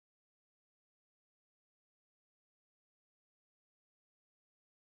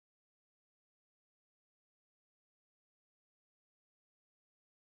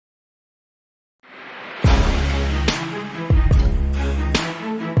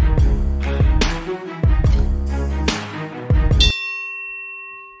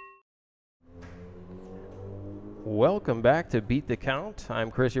welcome back to Beat the Count. I'm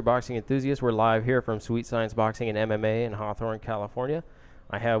Chris, your boxing enthusiast. We're live here from Sweet Science Boxing and MMA in Hawthorne, California.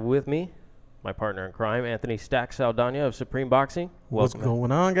 I have with me my partner in crime, Anthony Stack Saldana of Supreme Boxing. What's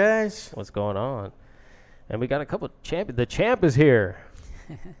going on, guys? What's going on? And we got a couple of champions. The champ is here.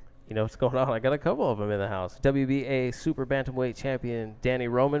 You know what's going on? I got a couple of them in the house. WBA Super Bantamweight champion Danny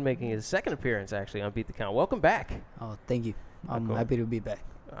Roman making his second appearance, actually, on Beat the Count. Welcome back. Oh, thank you. I'm happy to be back.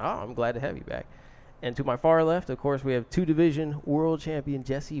 Oh, I'm glad to have you back. And to my far left, of course, we have two-division world champion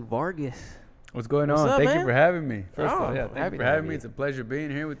Jessie Vargas. What's going on? Up, Thank man? you for having me. First of all, Oh, thank you for having me. It's a pleasure being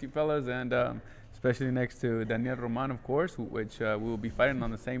here with you fellas, and especially next to Daniel Roman, of course, which we will be fighting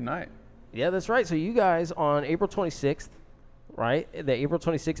on the same night. Yeah, that's right. So you guys on April 26th, right? The April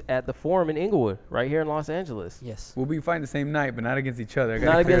 26th at the Forum in Inglewood, right here in Los Angeles. Yes. We'll be fighting the same night, but not against each other.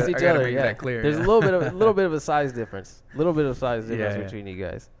 Not against each other. Make Yeah, that clear. there's a little bit of a size difference. A little bit of size difference between you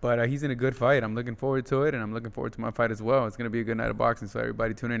guys. But he's in a good fight. I'm looking forward to it, and I'm looking forward to my fight as well. It's going to be a good night of boxing. So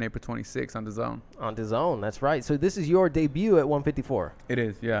everybody tune in April 26th on DAZN. On DAZN, that's right. So this is your debut at 154. It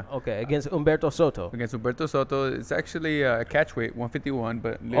is, yeah. Okay, against Humberto Soto. Against Humberto Soto. It's actually a catchweight, 151,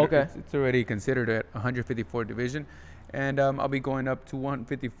 but it's already considered at 154 division. And I'll be going up to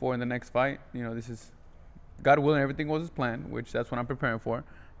 154 in the next fight. You know, this is, God willing, everything goes as planned, which that's what I'm preparing for.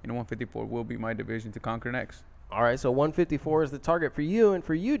 You know, 154 will be my division to conquer next. All right, so 154 is the target for you. And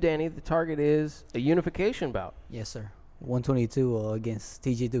for you, Danny, the target is a unification bout. Yes, sir. 122 against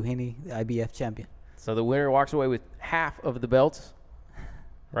TJ Doheny, the IBF champion. So the winner walks away with half of the belts,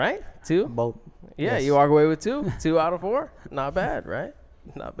 right? Two? Both. Yeah, Yes. you walk away with two. 2 out of 4. Not bad, right?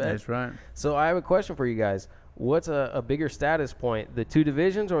 Not bad. That's right. So I have a question for you guys. What's a bigger status point, the two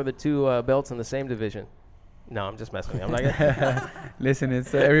divisions or the two belts in the same division? No, I'm just messing with you. I'm not gonna Listen,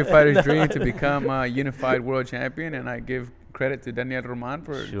 it's every fighter's dream to become a unified world champion, and I give credit to Daniel Roman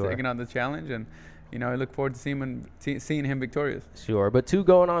for taking on the challenge, and you know I look forward to seeing him victorious. Sure, but 2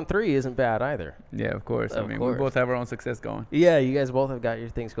 going on 3 isn't bad either. Yeah, of course. Of I mean, course. we both have our own success going. Yeah, you guys both have got your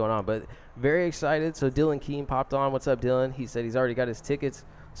things going on, but very excited. So Dylan Keene popped on. What's up, Dylan? He said he's already got his tickets.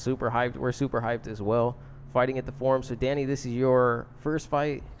 Super hyped. We're super hyped as well. Fighting at the Forum. So Danny, this is your first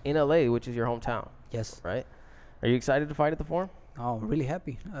fight in LA, which is your hometown. Yes. Right? Are you excited to fight at the Forum? Oh, I'm really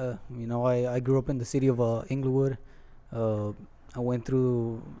happy. You know, I grew up in the city of Inglewood. I went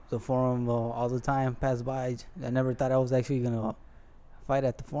through the Forum all the time, passed by. I never thought I was actually going to fight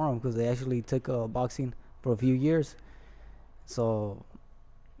at the Forum because they actually took boxing for a few years. So,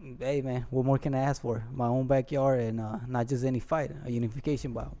 hey, man, what more can I ask for? My own backyard and not just any fight, a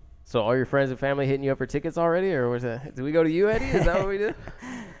unification bout. So all your friends and family hitting you up for tickets already, or was that? Did we go to you, Eddie? Is that what we did?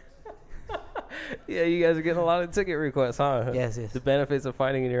 Yeah, you guys are getting a lot of ticket requests, huh? Yes, yes. The benefits of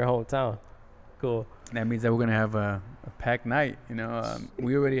fighting in your hometown. Cool. That means that we're gonna have a packed night. You know,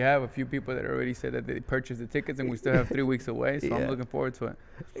 we already have a few people that already said that they purchased the tickets, and we still have 3 weeks away. So I'm looking forward to it.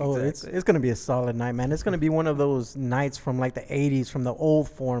 Oh, Exactly. it's gonna be a solid night, man. It's gonna be one of those nights from like the '80s, from the old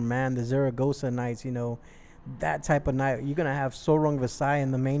Forum, man. The Zaragoza nights, you know, that type of night. You're gonna have Sorong Vasai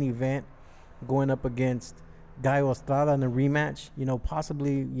in the main event, going up against Gallo Estrada in the rematch. You know,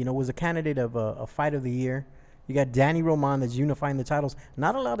 possibly, you know, was a candidate of a fight of the year. You got Danny Roman that's unifying the titles.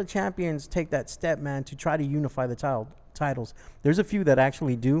 Not a lot of champions take that step, man, to try to unify the titles. There's a few that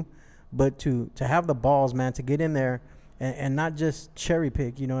actually do, but to have the balls, man, to get in there and not just cherry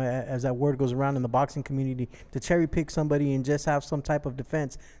pick, you know, as that word goes around in the boxing community, to cherry pick somebody and just have some type of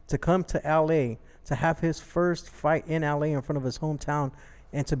defense, to come to LA, to have his first fight in LA in front of his hometown,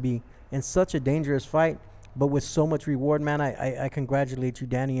 and to be in such a dangerous fight, but with so much reward, man. I congratulate you,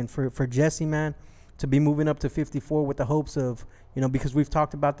 Danny, and for Jessie, man, to be moving up to 54 with the hopes of, you know, because we've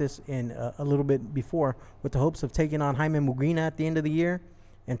talked about this in a little bit before, with the hopes of taking on Jaime Mugrina at the end of the year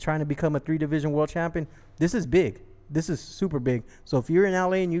and trying to become a 3-division world champion. This is big. This is super big. So if you're in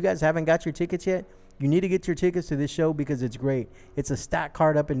LA and you guys haven't got your tickets yet, you need to get your tickets to this show because it's great. It's a stacked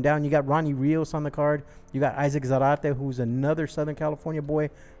card up and down. You got Ronnie Rios on the card. You got Isaac Zarate, who's another Southern California boy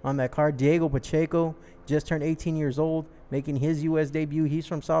on that card. Diego Pacheco just turned 18 years old, making his U.S. debut. He's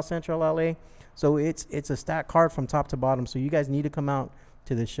from South Central LA. So it's a stacked card from top to bottom. So you guys need to come out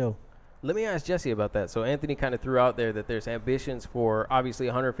to this show. Let me ask Jessie about that. So Anthony kind of threw out there that there's ambitions for obviously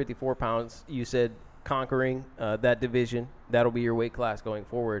 154 pounds. You said conquering that division. That'll be your weight class going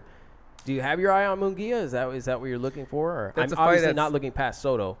forward. Do you have your eye on Munguia? Is that what you're looking for? Or That's I'm a fight obviously that's not looking past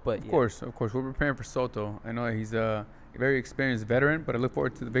Soto, but Of course. We're preparing for Soto. I know he's a very experienced veteran, but I look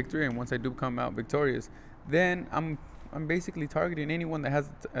forward to the victory. And once I do come out victorious, then I'm basically targeting anyone that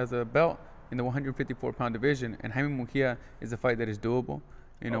has a belt in the 154-pound division. And Jaime Munguia is a fight that is doable.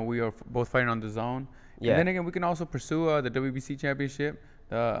 You know, we are both fighting on DAZN. Yeah. And then again, we can also pursue the WBC championship.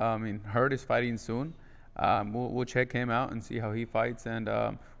 Hurt is fighting soon. we'll check him out and see how he fights, and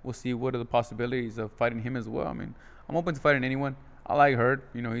we'll see what are the possibilities of fighting him as well. I mean, I'm open to fighting anyone. I like Hurd.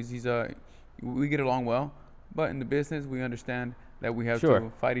 You know, we get along well, but in the business, we understand that we have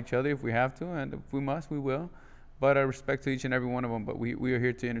to fight each other if we have to, and if we must, we will. But I respect to each and every one of them. But we are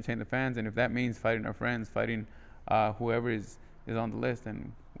here to entertain the fans, and if that means fighting our friends, fighting whoever is on the list,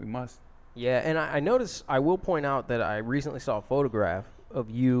 then we must. Yeah, and I noticed, I will point out that I recently saw a photograph of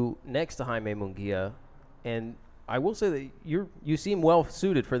you next to Jaime Munguia, and I will say that you seem well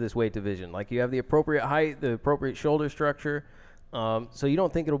suited for this weight division. Like, you have the appropriate height, the appropriate shoulder structure. So you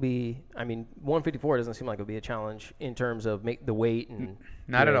don't think it'll be, I mean, 154 doesn't seem like it'll be a challenge in terms of the weight and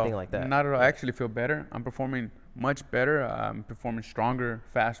not at all. Anything like that. Not at all. I actually feel better. I'm performing much better. I'm performing stronger,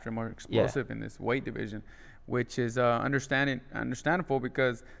 faster, more explosive in this weight division, which is understandable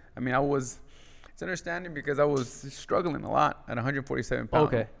because, I mean, it's understanding because I was struggling a lot at 147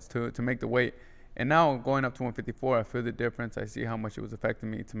 pounds to make the weight. And now going up to 154, I feel the difference. I see how much it was affecting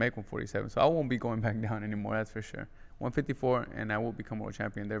me to make 147. So I won't be going back down anymore, that's for sure. 154, and I will become world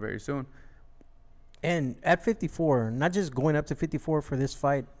champion there very soon. And at 54, not just going up to 54 for this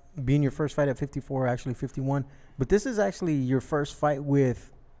fight, being your first fight at 54, actually 51, but this is actually your first fight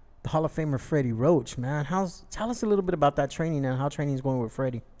with the Hall of Famer Freddie Roach, man. Tell us a little bit about that training and how training is going with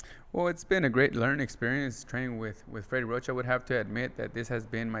Freddie. Well, it's been a great learning experience training with Freddie Roach. I would have to admit that this has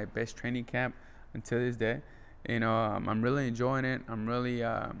been my best training camp until this day. You know, I'm really enjoying it. I'm really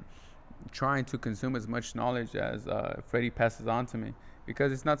trying to consume as much knowledge as Freddie passes on to me,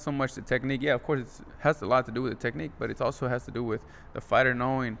 because it's not so much the technique. Yeah, of course, it has a lot to do with the technique, but it also has to do with the fighter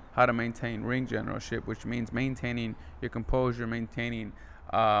knowing how to maintain ring generalship, which means maintaining your composure, maintaining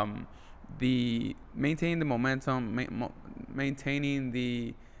the momentum, maintaining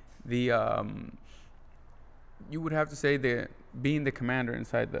the you would have to say being the commander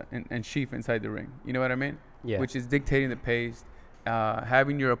inside and chief inside the ring. You know what I mean? Yeah. Which is dictating the pace,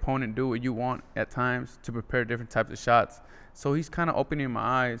 having your opponent do what you want at times to prepare different types of shots. So he's kind of opening my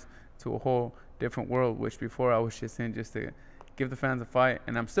eyes to a whole different world, which before I was just in just to give the fans a fight,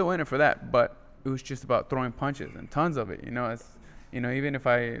 and I'm still in it for that, but it was just about throwing punches and tons of it. You know, even if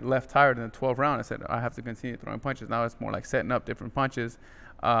I left tired in the 12th round, I said I have to continue throwing punches. Now it's more like setting up different punches,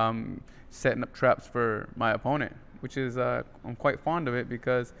 setting up traps for my opponent, which is I'm quite fond of it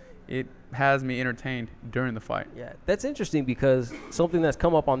because it has me entertained during the fight. Yeah, that's interesting because something that's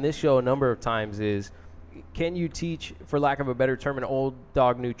come up on this show a number of times is, can you teach, for lack of a better term, an old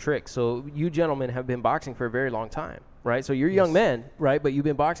dog new tricks? So you gentlemen have been boxing for a very long time, right? So you're young men, right? But you've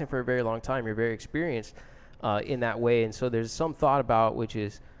been boxing for a very long time. You're very experienced in that way. And so there's some thought about, which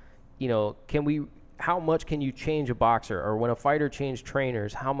is, you know, how much can you change a boxer? Or when a fighter changes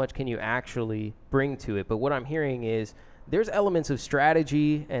trainers, how much can you actually bring to it? But what I'm hearing is there's elements of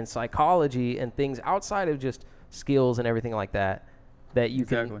strategy and psychology and things outside of just skills and everything like that you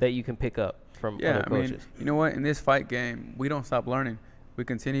can pick up from other coaches. I mean, you know what? In this fight game, we don't stop learning. We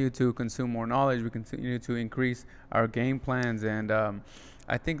continue to consume more knowledge. We continue to increase our game plans, and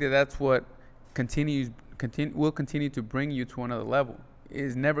I think that's what will continue to bring you to another level.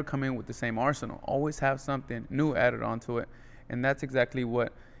 Is never come in with the same arsenal. Always have something new added onto it, and that's exactly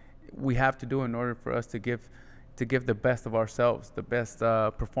what we have to do in order for us to give the best of ourselves, the best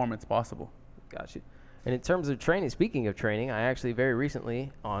performance possible. Gotcha. And in terms of training, speaking of training, I actually very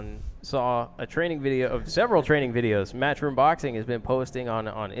recently saw a training video of several training videos. Matchroom Boxing has been posting on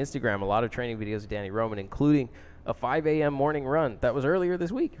Instagram a lot of training videos of Danny Roman, including a 5 a.m. morning run. That was earlier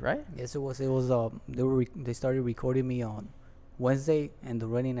this week, right? Yes, it was. It was. They started recording me on Wednesday, and the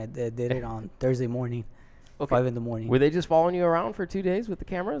running I did it on Thursday morning, 5 in the morning. Were they just following you around for 2 days with the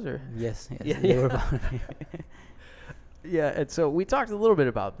cameras, or? Yes. Yeah. They were following me. Yeah, and so we talked a little bit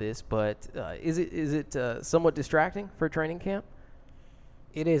about this, but is it somewhat distracting for training camp?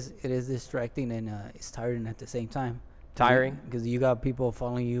 It is distracting, and it's tiring at the same time. Tiring? Because you got people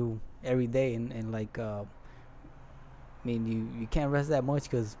following you every day, and like, I mean, you can't rest that much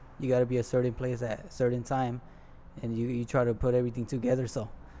because you got to be a certain place at a certain time, and you try to put everything together, so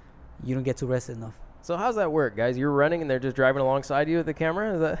you don't get to rest enough. So how's that work, guys? You're running, and they're just driving alongside you with the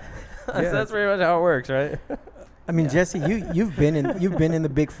camera? Is that that's pretty much how it works, right? I mean, Jesse, you've been in the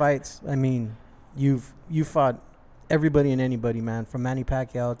big fights. I mean, you've fought everybody and anybody, man, from Manny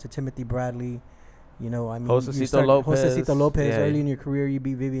Pacquiao to Timothy Bradley. You know, I mean, Josecito Lopez. Early in your career, you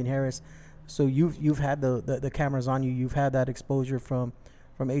beat Vivian Harris. So you've had the cameras on you. You've had that exposure from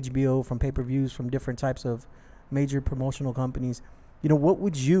HBO, from pay-per-views, from different types of major promotional companies. You know, what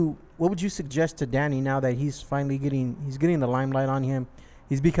would you suggest to Danny now that he's finally getting the limelight on him?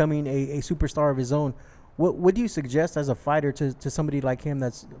 He's becoming a superstar of his own. What do you suggest as a fighter to somebody like him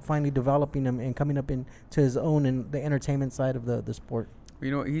that's finally developing him and coming up into his own in the entertainment side of the sport? You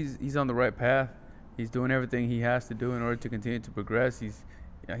know, he's on the right path. He's doing everything he has to do in order to continue to progress. He's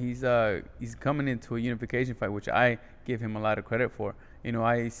coming into a unification fight, which I give him a lot of credit for. You know,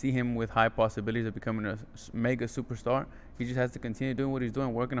 I see him with high possibilities of becoming a mega superstar. He just has to continue doing what he's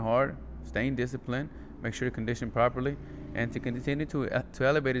doing, working hard, staying disciplined, make sure to condition properly, and to continue to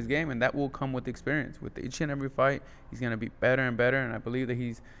elevate his game. And that will come with experience. With each and every fight, he's going to be better and better. And I believe that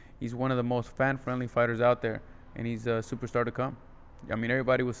he's one of the most fan-friendly fighters out there, and he's a superstar to come. I mean,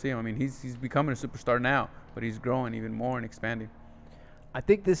 everybody will see him. I mean, he's becoming a superstar now, but he's growing even more and expanding. I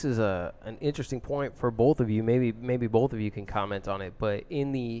think this is an interesting point for both of you. Maybe both of you can comment on it. But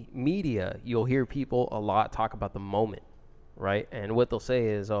in the media, you'll hear people a lot talk about the moment, right? And what they'll say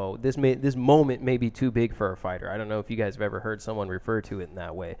is, "Oh, this moment may be too big for a fighter." I don't know if you guys have ever heard someone refer to it in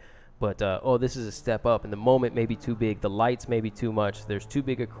that way, but "Oh, this is a step up, and the moment may be too big. The lights may be too much. There's too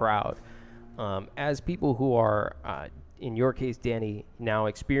big a crowd." As people who are, in your case, Danny, now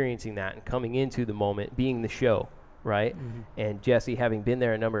experiencing that and coming into the moment, being the show. Right? Mm-hmm. And Jessie, having been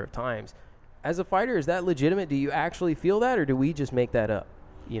there a number of times, as a fighter, is that legitimate? Do you actually feel that, or do we just make that up?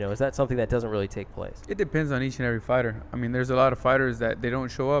 You know, is that something that doesn't really take place? It depends on each and every fighter. I mean, there's a lot of fighters that they don't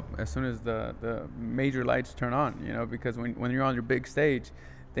show up as soon as the major lights turn on, you know, because when you're on your big stage,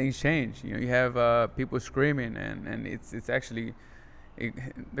 things change. You know, you have people screaming, and it's actually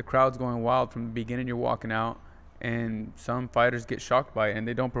the crowd's going wild from the beginning. You're walking out, and some fighters get shocked by it, and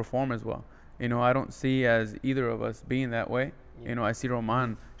they don't perform as well. You know, I don't see as either of us being that way. Yeah. You know, I see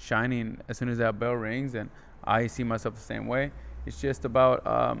Roman shining as soon as that bell rings, and I see myself the same way. It's just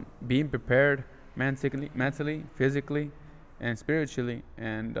about being prepared mentally, physically, and spiritually,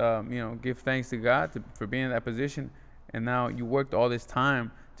 and, you know, give thanks to God for being in that position. And now you worked all this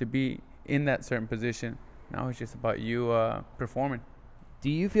time to be in that certain position. Now it's just about you performing. Do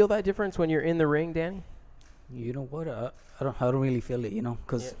you feel that difference when you're in the ring, Danny? You know what? I don't really feel it, you know,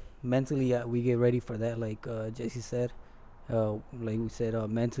 because mentally we get ready for that, like Jessie said. Like we said,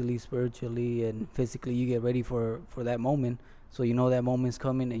 mentally, spiritually, and physically, you get ready for that moment. So you know that moment's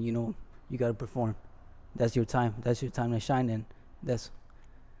coming, and you know you got to perform. That's your time. That's your time to shine, and that's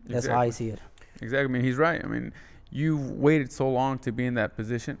exactly how I see it. Exactly. I mean, he's right. I mean, you've waited so long to be in that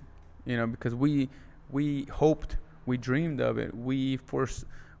position, you know, because we hoped, we dreamed of it. We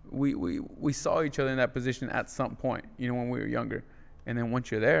saw each other in that position at some point, you know, when we were younger. And then once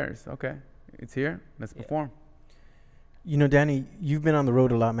you're there, it's okay. It's here. Let's perform. You know, Danny, you've been on the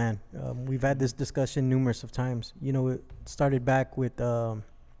road a lot, man. We've had this discussion numerous of times. You know, it started back with, you know,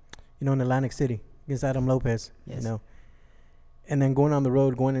 in Atlantic City against Adam Lopez. Yes. You know, and then going on the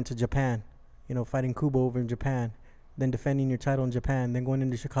road, going into Japan. You know, fighting Kubo over in Japan, then defending your title in Japan, then going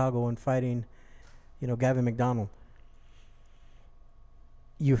into Chicago and fighting, you know, Gavin McDonald.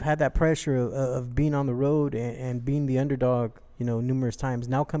 You've had that pressure of being on the road and being the underdog, you know, numerous times.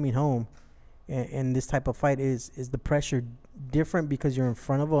 Now coming home and this type of fight, is the pressure different because you're in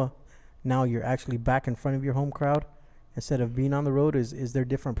front of now you're actually back in front of your home crowd instead of being on the road? Is there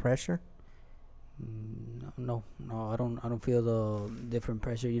different pressure? No, I don't feel the different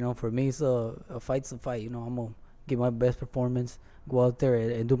pressure. You know, for me, it's a fight's a fight. You know, I'm gonna give my best performance, go out there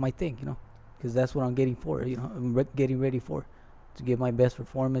and do my thing. You know, because that's what I'm getting for. You know, I'm getting ready for. To give my best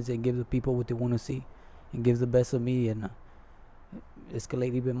performance and give the people what they want to see, and give the best of me and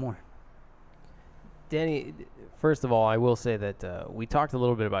escalate even more. Danny, first of all, I will say that we talked a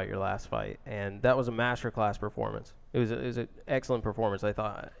little bit about your last fight, and that was a masterclass performance. It was an excellent performance, I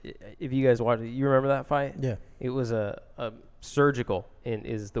thought. If you guys watched it, you remember that fight? Yeah. It was a surgical,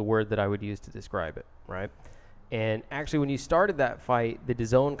 is the word that I would use to describe it, right? And actually, when you started that fight, the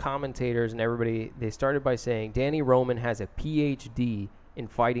DAZN commentators and everybody, they started by saying, Danny Roman has a PhD in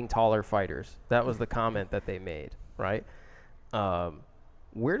fighting taller fighters. That was the comment that they made, right?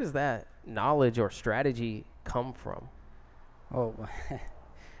 Where does that knowledge or strategy come from? Oh,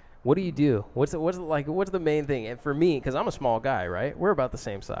 what do you do? What's the main thing? And for me, because I'm a small guy, right? We're about the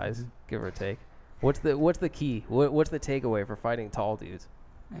same size, give or take. What's the key? What's the takeaway for fighting tall dudes?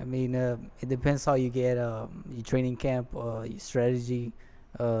 I mean, it depends how you get your training camp, your strategy,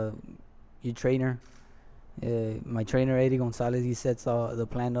 your trainer. My trainer, Eddie Gonzalez, he sets the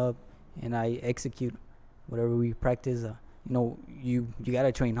plan up, and I execute whatever we practice. You know, you got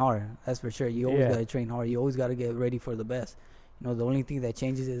to train hard. That's for sure. You always got to train hard. You always got to get ready for the best. You know, the only thing that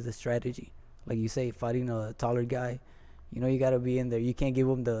changes is the strategy. Like you say, fighting a taller guy, you know, you got to be in there. You can't give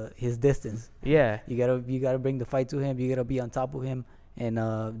him his distance. Yeah. You gotta bring the fight to him. You got to be on top of him. And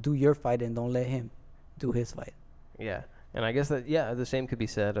do your fight and don't let him do his fight. Yeah, and I guess that the same could be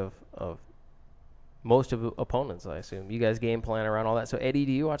said of most of the opponents, I assume. You guys game plan around all that. So, Eddie,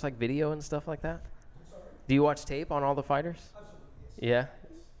 do you watch like video and stuff like that? Do you watch tape on all the fighters? Absolutely. Yeah?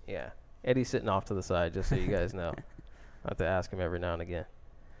 Yeah. Eddie's sitting off to the side, just so you guys know. I have to ask him every now and again.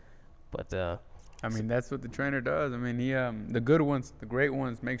 But, I mean, that's what the trainer does. I mean, he the good ones, the great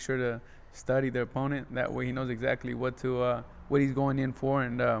ones, make sure to study their opponent. That way he knows exactly what he's going in for,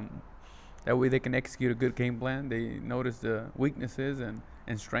 and that way they can execute a good game plan. They notice the weaknesses and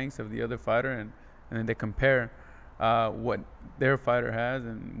strengths of the other fighter, and then they compare what their fighter has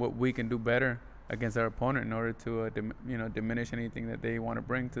and what we can do better against our opponent in order to diminish anything that they want to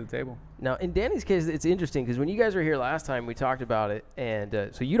bring to the table. Now, in Danny's case, it's interesting because when you guys were here last time, we talked about it, and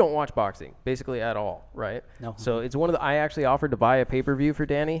so you don't watch boxing basically at all, right? No. So it's one of the. I actually offered to buy a pay-per-view for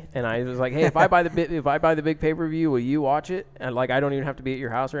Danny, and I was like, "Hey, if I buy the big pay-per-view, will you watch it?" And like, I don't even have to be at your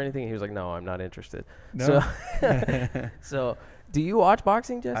house or anything. He was like, "No, I'm not interested." No. So do you watch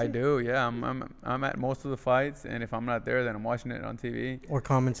boxing, Jesse? I do, yeah. I'm at most of the fights, and if I'm not there, then I'm watching it on TV. Or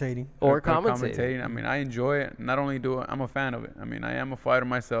commentating. Or commentating. I mean, I enjoy it. Not only do it, I'm a fan of it. I mean, I am a fighter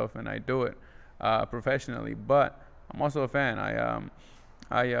myself, and I do it professionally. But I'm also a fan.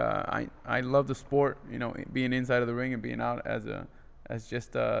 I love the sport. You know, being inside of the ring and being out as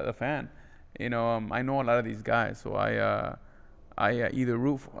just a fan. You know, I know a lot of these guys, so I either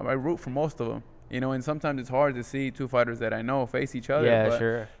root for most of them. You know, and sometimes it's hard to see two fighters that I know face each other. Yeah, but,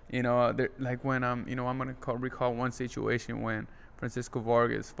 sure. You know, like when you know, I'm gonna recall one situation when Francisco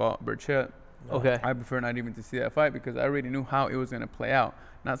Vargas fought Burchett. Okay. I prefer not even to see that fight because I already knew how it was gonna play out.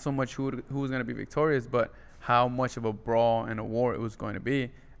 Not so much who was gonna be victorious, but how much of a brawl and a war it was going to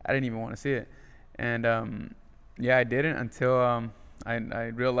be. I didn't even want to see it, and yeah, I didn't until I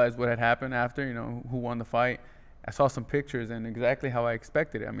realized what had happened after. You know, who won the fight. I saw some pictures and exactly how I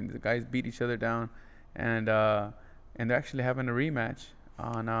expected it. I mean, the guys beat each other down, and they're actually having a rematch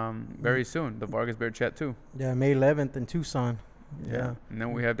on very soon. The Vargas Burchett too. Yeah, May 11th in Tucson. Yeah. And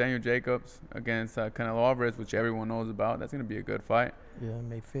then we have Daniel Jacobs against Canelo Alvarez, which everyone knows about. That's gonna be a good fight. Yeah,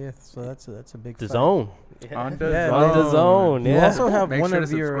 May 5th. So that's a big fight. DAZN. On the Yeah, on DAZN. You Yeah. also have Make one sure of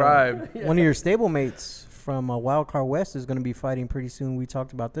to your subscribe. one of your stablemates from Wildcard West is going to be fighting pretty soon. We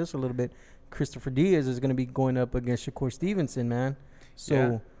talked about this a little bit. Christopher Diaz is going to be going up against Shakur Stevenson, man. So,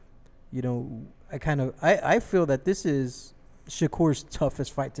 Yeah. you know, I feel that this is Shakur's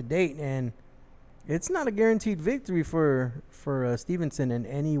toughest fight to date, and it's not a guaranteed victory for Stevenson in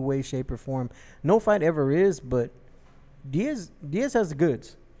any way, shape, or form. No fight ever is, but Diaz has the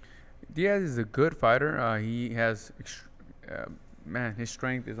goods. Diaz is a good fighter. He has, his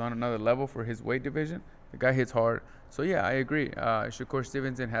strength is on another level for his weight division. The guy hits hard. So, yeah, I agree. Shakur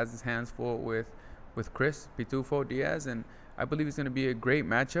Stevenson has his hands full with Chris Pitufo Diaz, and I believe it's going to be a great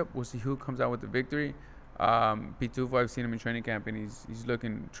matchup. We'll see who comes out with the victory. Pitufo, I've seen him in training camp, and he's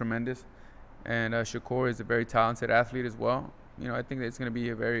looking tremendous. And Shakur is a very talented athlete as well. You know, I think that it's going to be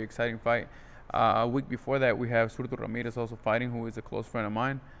a very exciting fight. A week before that, we have Surto Ramirez also fighting, who is a close friend of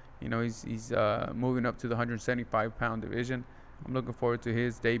mine. You know, he's moving up to the 175-pound division. I'm looking forward to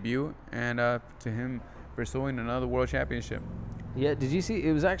his debut and to him pursuing another world championship. Yeah, did you see?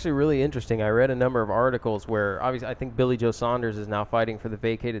 It was actually really interesting. I read a number of articles where, obviously, I think Billy Joe Saunders is now fighting for the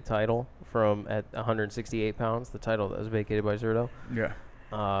vacated title from at 168 pounds, the title that was vacated by Zurdo. Yeah.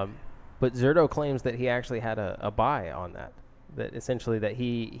 But Zurdo claims that he actually had a buy on that. That essentially that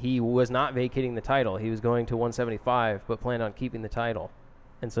he was not vacating the title. He was going to 175, but planned on keeping the title.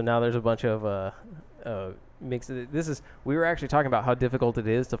 And so now there's a bunch of mixed. We were actually talking about how difficult it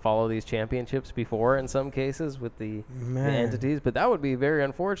is to follow these championships before in some cases with the entities, but that would be very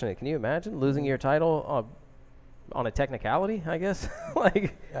unfortunate. Can you imagine losing your title on a technicality, I guess?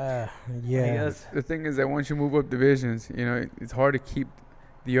 Yeah. The thing is that once you move up divisions, you know, it's hard to keep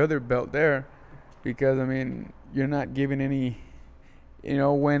the other belt there because, I mean, you're not giving any, you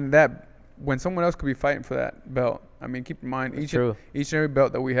know, when someone else could be fighting for that belt. I mean, keep in mind, each and every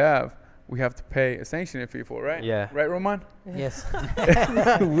belt that we have to pay a sanctioning fee for, right? Yeah. Right, Roman? Yes.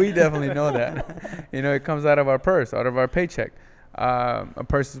 We definitely know that. You know, it comes out of our purse, out of our paycheck. A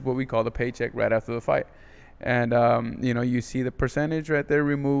purse is what we call the paycheck right after the fight. And, you know, you see the percentage right there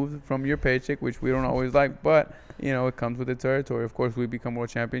removed from your paycheck, which we don't always like, but, you know, it comes with the territory. Of course, we become world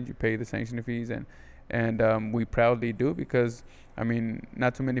champions. You pay the sanctioning fees, and we proudly do because, I mean,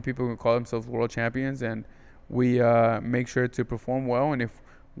 not too many people can call themselves world champions, and we make sure to perform well. And if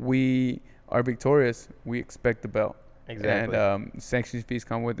we are victorious, we expect the belt. Exactly. And sanctions fees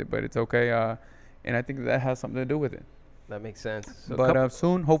come with it, but it's okay. And I think that has something to do with it. That makes sense. So But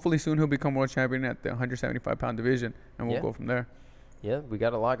hopefully soon he'll become world champion at the 175-pound division, and we'll go from there. Yeah, we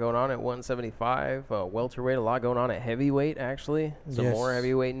got a lot going on at 175, welterweight, a lot going on at heavyweight, actually. Some more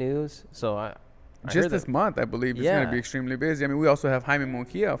heavyweight news. So just this month, I believe, it's going to be extremely busy. I mean, we also have Jaime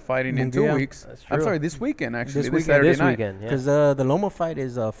Munguia fighting in 2 weeks. I'm sorry, this weekend, actually. This Saturday night. Because the Loma fight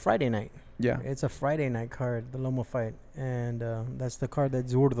is Friday night. Yeah. It's a Friday night card, the Loma fight. And that's the card that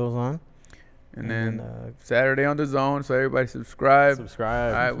Zurdo's on. And then Saturday on DAZN, so everybody subscribe. All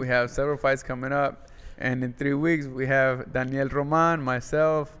right, we have several fights coming up. And in 3 weeks, we have Daniel Roman,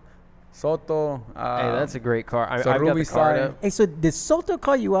 myself, Soto. Hey, that's a great card. I've so got the card up. Hey, so did Soto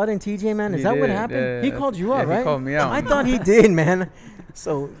call you out in TJ, man? Is that what happened? Yeah, he called you out, right? He called me out. I thought he did, man.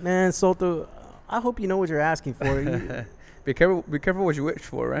 So, man, Soto, I hope you know what you're asking for. Be careful what you wish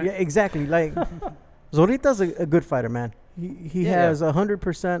for, right? Yeah, exactly. Like, Zorrita's a good fighter, man. He has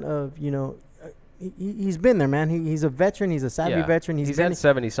 100% of, you know, he's been there, man. He's a veteran. He's a savvy veteran. He's had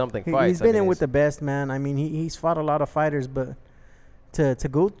 70-something fights. He's been in with the best, man. I mean, he's fought a lot of fighters, but to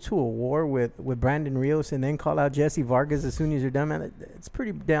go to a war with Brandon Rios and then call out Jessie Vargas as soon as you're done, man, it's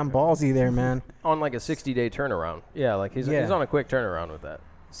pretty damn ballsy there, man. On like a 60-day turnaround. Yeah, like he's on a quick turnaround with that.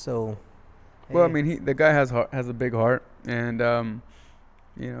 So, well, I mean, the guy has a big heart, and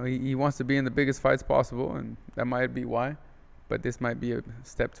you know, he wants to be in the biggest fights possible, and that might be why. But this might be a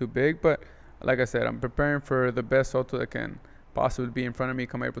step too big. But like I said, I'm preparing for the best Soto that can possibly be in front of me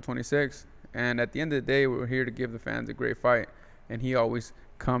come April 26th. And at the end of the day, we're here to give the fans a great fight. And he always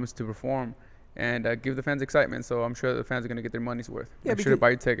comes to perform and give the fans excitement. So I'm sure the fans are going to get their money's worth. Yeah, make sure to buy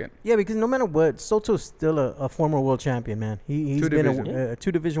your ticket. Yeah, because no matter what, Soto's still a former world champion, man. He's been a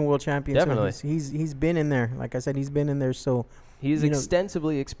two-division world champion. Definitely. So he's been in there. Like I said, he's been in there. So he's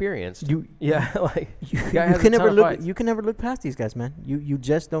extensively experienced. You can never look past these guys, man. You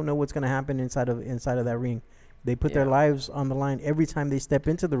just don't know what's going to happen inside of that ring. They put their lives on the line every time they step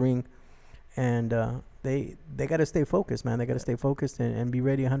into the ring, and they got to stay focused, man. They got to stay focused and be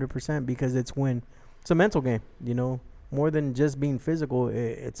ready 100% because it's a mental game, you know, more than just being physical.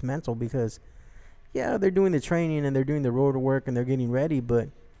 It's mental because, yeah, they're doing the training and they're doing the road work and they're getting ready, but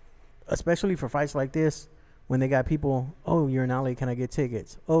especially for fights like this, when they got people, oh, you're in LA, can I get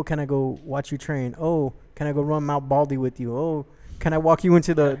tickets? Oh, can I go watch you train? Oh, can I go run Mount Baldy with you? Oh, can I walk you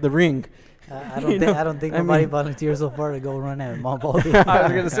into the ring? I don't think nobody volunteered so far to go run at Mount Baldy. I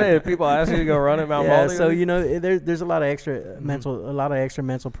was gonna say, if people ask you to go run at Mount Baldy. So you know, there's a lot of extra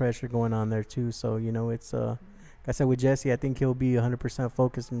mental pressure going on there too. So you know, it's like I said with Jesse, I think he'll be 100%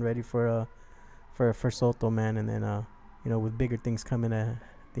 focused and ready for Soto, man, and then you know, with bigger things coming at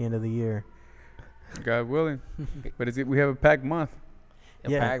the end of the year. God willing. But we have a packed month.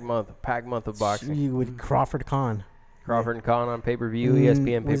 Packed month of boxing. With Crawford Khan. Crawford and Khan on pay-per-view, ESPN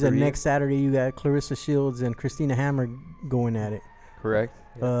pay-per-view. Was it next Saturday? You got Clarissa Shields and Christina Hammer going at it. Correct.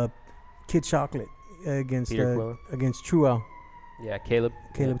 Kid Chocolate against Truel. Yeah, Caleb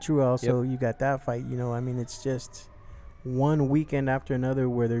Truel. So you got that fight. You know, I mean, it's just one weekend after another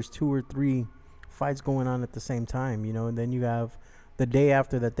where there's 2 or 3 fights going on at the same time. You know, and then you have the day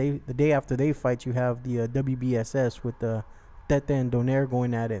after they fight, you have the WBSS with the Tete and Donaire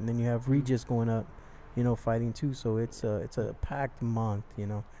going at it, and then you have Regis going up, you know, fighting too. So it's a packed month, you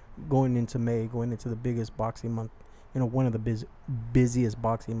know, going into May, going into the biggest boxing month, you know, one of the busiest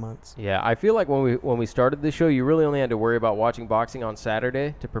boxing months. Yeah, I feel like when we started this show, you really only had to worry about watching boxing on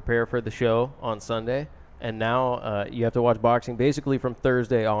Saturday to prepare for the show on Sunday. And now you have to watch boxing basically from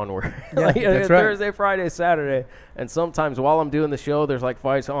Thursday onward. Yeah, like, that's Thursday, Friday, Saturday. And sometimes while I'm doing the show, there's like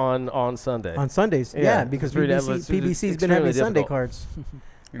fights on Sunday. On Sundays, yeah, because PBC's been having Sunday cards.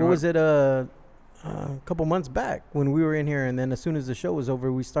 What was it, a couple months back when we were in here, and then as soon as the show was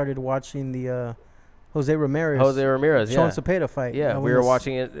over, we started watching the Jose Ramirez, Sean Cepeda fight. Yeah, we were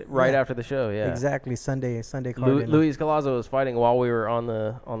watching it right after the show, yeah. Exactly, Sunday card. Luis Colazo was fighting while we were on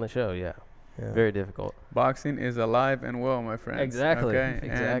the show, yeah. Very difficult. Boxing is alive and well, my friends. Exactly. Okay?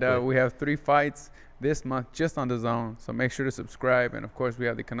 Exactly. And we have 3 fights this month just on DAZN. So make sure to subscribe. And, of course, we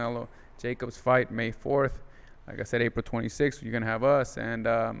have the Canelo Jacobs fight May 4th. Like I said, April 26th, you're going to have us. And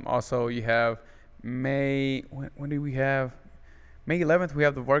also you have May – when do we have – May 11th, we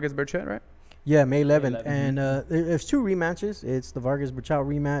have the Vargas Berchet, right? Yeah, May 11th. And there's 2 rematches. It's the Vargas Berchet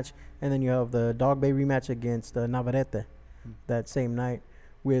rematch, and then you have the Dog Bay rematch against Navarrete that same night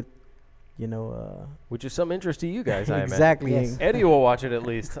with – you know, which is some interest to you guys, I imagine. Exactly. Yes. Eddie will watch it at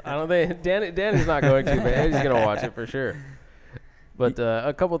least. I don't think Danny's not going to, but Eddie's going to watch it for sure. But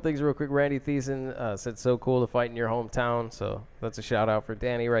a couple of things real quick. Randy Thiessen said, so cool to fight in your hometown. So that's a shout out for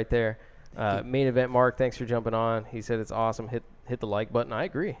Danny right there. Main event Mark, thanks for jumping on. He said it's awesome. Hit the like button. I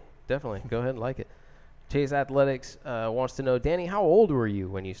agree. Definitely. Go ahead and like it. Chase Athletics wants to know, Danny, how old were you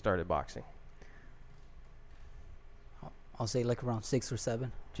when you started boxing? I'll say like around 6 or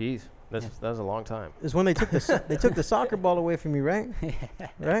 7. Jeez, that was a long time. It's when they took the soccer ball away from you, right?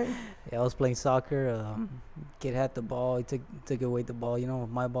 Right? Yeah, I was playing soccer. Kid had the ball. He took away the ball. You know,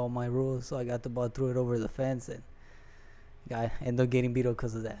 my ball, my rules. So I got the ball, threw it over the fence, and guy ended up getting beat up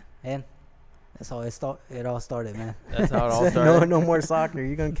because of that. And that's how it all started, man. That's how it all started. No more soccer.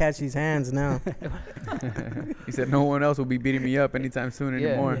 You're gonna catch these hands now. He said no one else will be beating me up anytime soon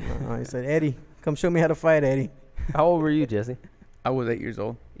anymore. He said, Eddie, come show me how to fight, Eddie. How old were you, Jesse? I was 8 years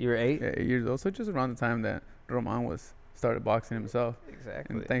old. You were 8? Yeah, 8 years old. So just around the time that Roman started boxing himself.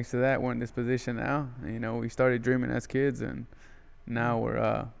 Exactly. And thanks to that, we're in this position now. You know, we started dreaming as kids, and now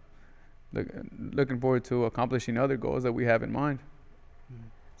we're looking forward to accomplishing other goals that we have in mind.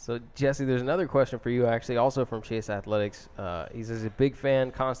 So, Jesse, there's another question for you, actually, also from Chase Athletics. He says, a big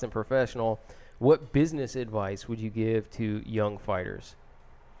fan, constant professional. What business advice would you give to young fighters?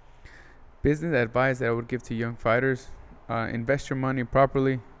 Business advice that I would give to young fighters: invest your money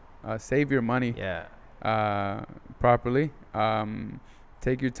properly, save your money properly,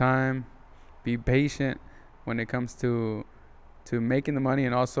 take your time, be patient when it comes to making the money,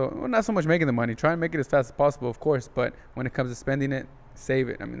 and also, well, not so much making the money, try and make it as fast as possible, of course, but when it comes to spending it, save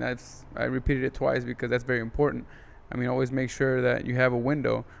it. I mean, I repeated it twice because that's very important. I mean, always make sure that you have a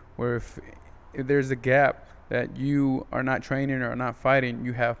window where if there's a gap that you are not training or not fighting,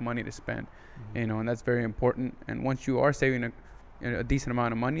 you have money to spend. You know, and that's very important. And once you are saving a decent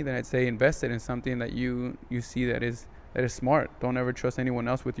amount of money, then I'd say invest it in something that you see that is smart. Don't ever trust anyone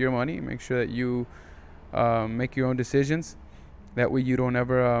else with your money. Make sure that you make your own decisions. That way you don't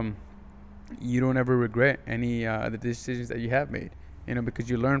ever regret any the decisions that you have made. You know, because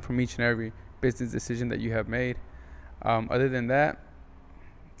you learn from each and every business decision that you have made. Other than that,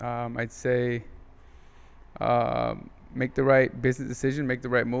 I'd say make the right business decision, make the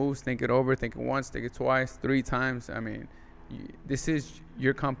right moves, think it over, think it once, think it twice, 3 times. I mean, this is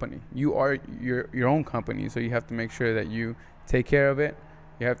your company. You are your own company, so you have to make sure that you take care of it.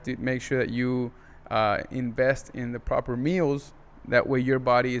 You have to make sure that you invest in the proper meals. That way your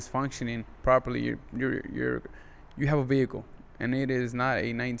body is functioning properly. You have a vehicle, and it is not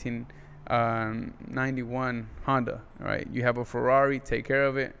a 1991 Honda, right? You have a Ferrari, take care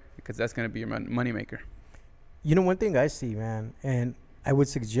of it, because that's going to be your money maker. You know, one thing I see, man, and I would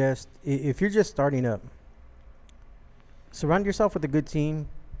suggest, if you're just starting up, surround yourself with a good team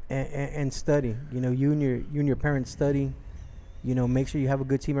and study. You know, you and your parents study. You know, make sure you have a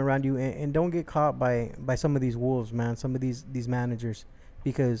good team around you, and don't get caught by some of these wolves, man. Some of these managers,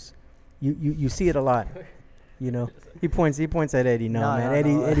 because you see it a lot. You know, he points at Eddie. No, man,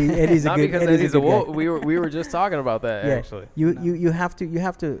 Eddie's a not good. Because Eddie's a wolf. We were just talking about that, actually. You have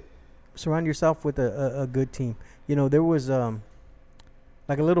to surround yourself with a good team. You know, there was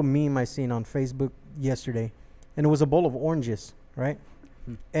like a little meme I seen on Facebook yesterday, and it was a bowl of oranges, right?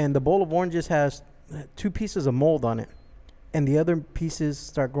 And the bowl of oranges has 2 pieces of mold on it, and the other pieces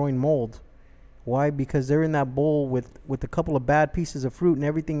start growing mold. Why? Because they're in that bowl with a couple of bad pieces of fruit, and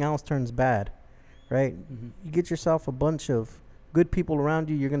everything else turns bad, right? You get yourself a bunch of good people around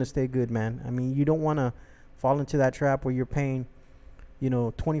you, you're going to stay good, man. I mean, you don't want to fall into that trap where you're paying, you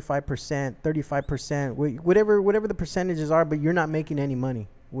know, 25%, 35%, whatever the percentages are, but you're not making any money.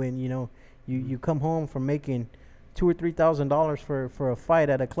 When, you know, you come home from making $2,000 or $3,000 for a fight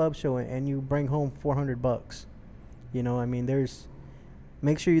at a club show, and you bring home $400. You know, I mean,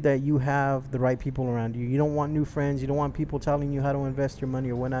 make sure that you have the right people around you. You don't want new friends. You don't want people telling you how to invest your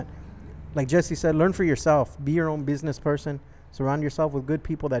money or whatnot. Like Jesse said, learn for yourself. Be your own business person. Surround yourself with good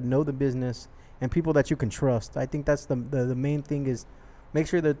people that know the business and people that you can trust. I think that's the main thing, is make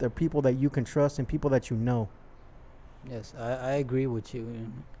sure that they're people that you can trust and people that you know. Yes, I agree with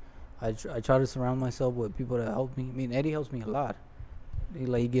you. I try to surround myself with people that help me. I mean, Eddie helps me a lot.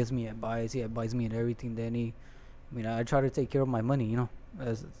 He gives me advice. He advises me in everything. Then I try to take care of my money. You know,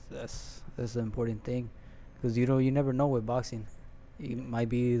 that's the important thing, because you never know with boxing. It might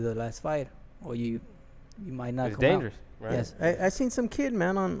be the last fight, or you might not. It's come dangerous, out. Right? Yes, I seen some kid,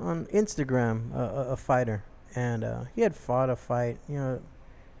 man, on Instagram, a fighter, and he had fought a fight, you know,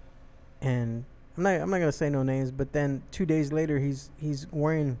 and I'm not gonna say no names, but then 2 days later he's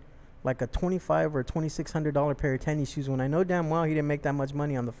wearing like a $2,500 or $2,600 pair of tennis shoes, when I know damn well he didn't make that much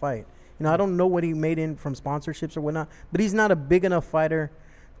money on the fight. You know, I don't know what he made in from sponsorships or whatnot, but he's not a big enough fighter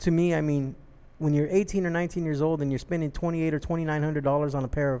to me. I mean, when you're 18 or 19 years old and you're spending $2,800 or $2,900 on a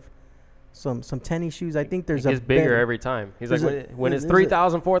pair of some tennis shoes, I think there's it gets bigger every time. He's like, when it's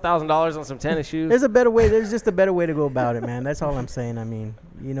 $3,000, $4,000 on some tennis shoes. There's a better way. There's just a better way to go about it, man. That's all I'm saying. I mean,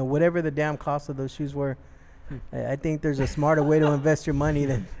 you know, whatever the damn cost of those shoes were, I think there's a smarter way to invest your money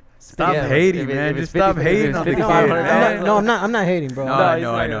than Stop hating, man. Just stop hating on the kid. No, I'm not hating, bro. No,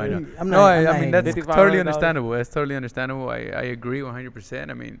 I know. I mean, that's hating. totally understandable. That's totally understandable. I agree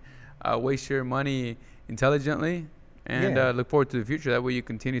 100%. I mean, waste your money intelligently and look forward to the future. That way you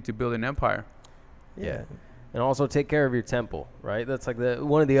continue to build an empire. Yeah. And also take care of your temple, right? That's like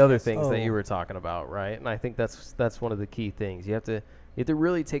one of the other things that you were talking about, right? And I think that's one of the key things. You have to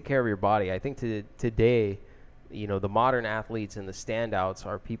really take care of your body. I think today, you know, the modern athletes and the standouts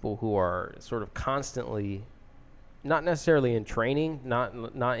are people who are sort of constantly, not necessarily in training, not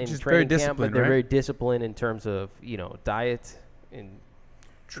in just training camp, but they're right? very disciplined in terms of, you know, diet and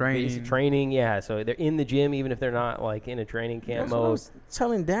training. Yeah, so they're in the gym even if they're not like in a training camp That's what I mode. was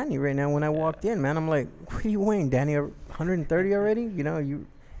telling Danny right now when I walked in, man. I'm like, what are you weighing, Danny? 130 already? You know, he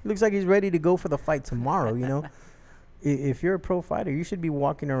looks like he's ready to go for the fight tomorrow. You know, if you're a pro fighter, you should be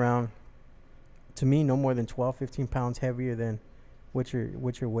walking around, to me, no more than 12, 15 pounds heavier than what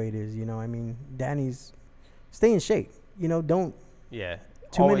your weight is. You know, I mean, Danny's stay in shape. You know, don't. Yeah.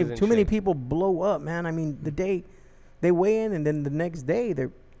 Too many people blow up, man. I mean, the day they weigh in and then the next day they're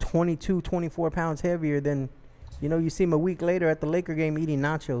 22, 24 pounds heavier than, you know, you see them a week later at the Laker game eating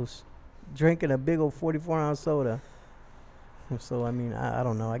nachos, drinking a big old 44-ounce soda. So, I mean, I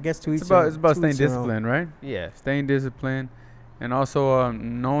don't know. I guess it's about staying disciplined, right? Yeah. Staying disciplined and also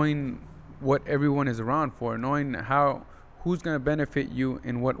knowing what everyone is around for, knowing who's going to benefit you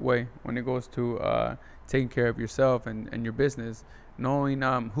in what way when it goes to taking care of yourself and your business, knowing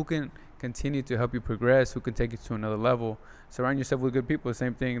who can continue to help you progress, who can take you to another level. Surround yourself with good people. The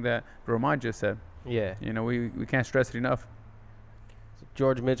same thing that Roman just said. Yeah. You know, we can't stress it enough. So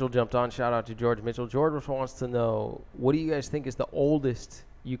George Mitchell jumped on. Shout out to George Mitchell. George wants to know, what do you guys think is the oldest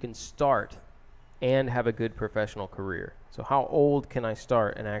you can start and have a good professional career? So how old can I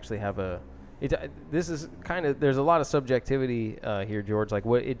start and actually have this is kind of, there's a lot of subjectivity here, George. Like,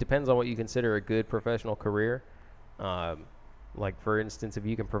 it depends on what you consider a good professional career. Like, for instance, if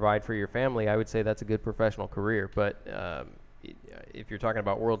you can provide for your family, I would say that's a good professional career. But if you're talking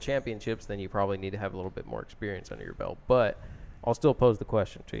about world championships, then you probably need to have a little bit more experience under your belt. But I'll still pose the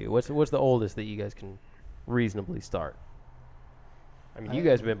question to you. What's the oldest that you guys can reasonably start? I mean, you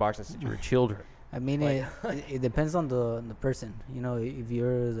guys have been boxing since you were children. I mean, it depends on the person. You know, if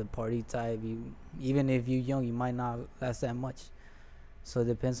you're the party type, even if you're young, you might not last that much. So it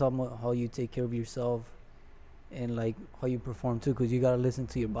depends on how you take care of yourself and like how you perform too, because you gotta listen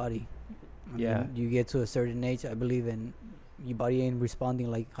to your body. I mean, you get to a certain age, I believe, and your body ain't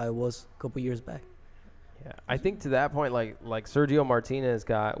responding like how it was a couple years back. Yeah, I think to that point, like Sergio Martinez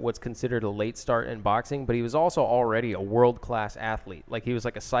got what's considered a late start in boxing, but he was also already a world-class athlete. Like, he was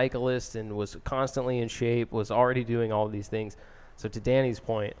like a cyclist and was constantly in shape, was already doing all of these things. So to Danny's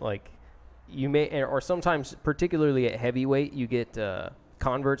point, like, you may, or sometimes particularly at heavyweight, you get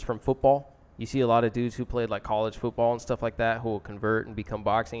converts from football. You see a lot of dudes who played like college football and stuff like that who will convert and become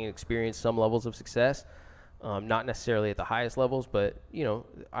boxing and experience some levels of success. Not necessarily at the highest levels, but, you know,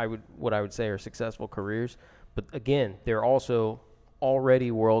 what I would say are successful careers. But again, they're also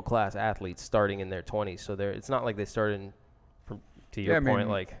already world-class athletes starting in their 20s. So it's not like they started to your point,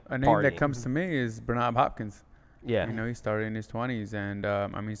 like a name partying. that comes to me is Bernard Hopkins. Yeah. You know, he started in his 20s, and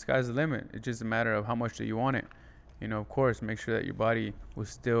I mean, sky's the limit. It's just a matter of how much do you want it. You know, of course, make sure that your body will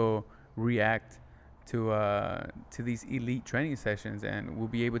still react to these elite training sessions and will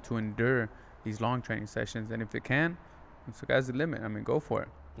be able to endure these long training sessions. And if it can, so sky's the limit. I mean, go for it.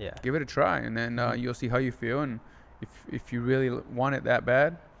 Yeah. Give it a try, and then you'll see how you feel. And if you really want it that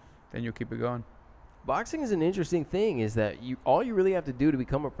bad, then you'll keep it going. Boxing is an interesting thing, is that all you really have to do to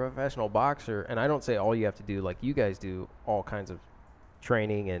become a professional boxer, and I don't say all you have to do, like you guys do all kinds of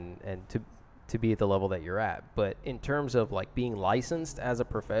training and to be at the level that you're at. But in terms of like being licensed as a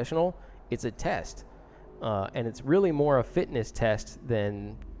professional, it's a test. And it's really more a fitness test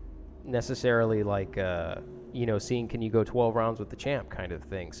than necessarily like, seeing can you go 12 rounds with the champ kind of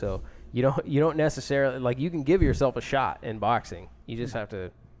thing. So you don't necessarily, like, you can give yourself a shot in boxing. You just have to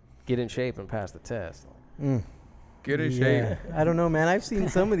get in shape and pass the test. Get in shape. I don't know, man. I've seen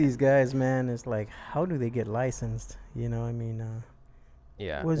some of these guys, man. It's like, how do they get licensed? You know, I mean,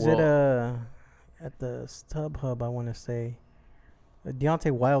 was it at the StubHub, I want to say,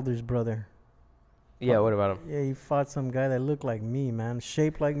 Deontay Wilder's brother. Yeah, what about him? Yeah, he fought some guy that looked like me, man,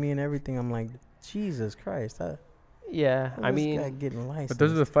 shaped like me and everything. I'm like, Jesus Christ. Yeah, I mean, guy getting licensed. But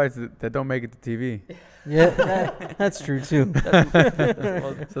those are the fights that don't make it to TV. Yeah, that's true too.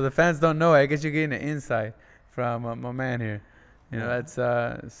 So the fans don't know. I guess you're getting an insight from my man here. You know,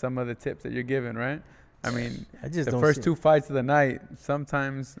 that's some of the tips that you're giving, right? I mean, the first two fights of the night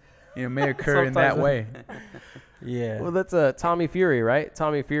sometimes, may occur in that way. Yeah. Well, that's Tommy Fury, right?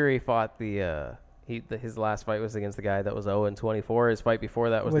 Tommy Fury fought his last fight was against the guy that was 0-24. His fight before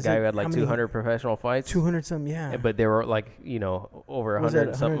that was the guy who had like 200 professional fights. 200 some, yeah. But they were like, over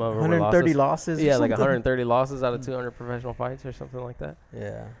 100 something. 130 losses. Yeah, like 130 losses out of 200 professional fights or something like that.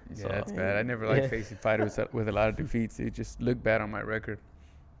 Yeah. Yeah, that's bad. I never liked facing fighters with a lot of defeats. It just looked bad on my record.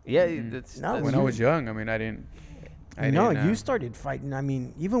 Yeah, when I was young, I mean, I didn't. You started fighting. I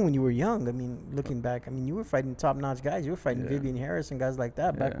mean, even when you were young. I mean, looking back, I mean, you were fighting top-notch guys. You were fighting Vivian Harris and guys like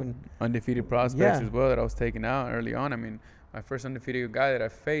that back when. Undefeated prospects as well that I was taking out early on. I mean, my first undefeated guy that I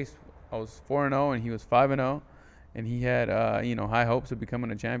faced, I was 4-0 and he was 5-0, and he had high hopes of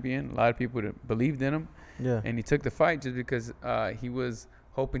becoming a champion. A lot of people believed in him. Yeah. And he took the fight just because he was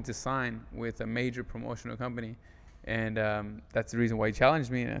hoping to sign with a major promotional company. And that's the reason why he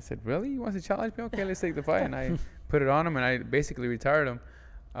challenged me. And I said, really? You want to challenge me? Okay, let's take the fight. And I put it on him, and I basically retired him.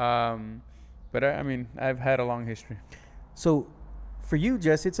 But, I mean, I've had a long history. So, for you,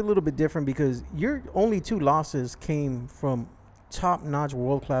 Jess, it's a little bit different because your only 2 losses came from top-notch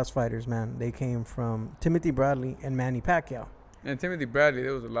world-class fighters, man. They came from Timothy Bradley and Manny Pacquiao. And Timothy Bradley,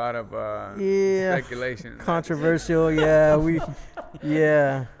 there was a lot of speculation. Controversial,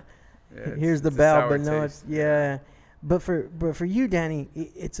 Here's the bout, but no, it's But for you, Danny,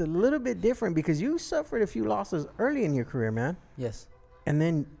 it's a little bit different because you suffered a few losses early in your career, man. Yes. And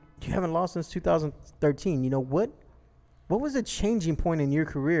then you haven't lost since 2013. You know, what was the changing point in your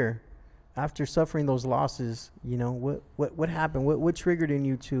career after suffering those losses? You know, what happened? What triggered in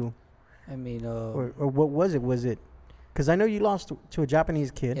you to? I mean, or what was it? Was it because I know you lost to a Japanese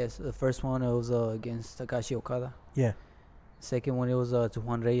kid? Yes, the first one it was against Takashi Okada. Yeah. Second one it was to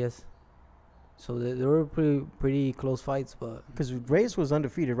Juan Reyes. So they were pretty close fights, but because Reyes was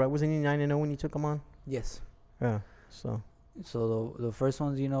undefeated, right? Wasn't he 9-0 when you took him on? Yes. Yeah. So the first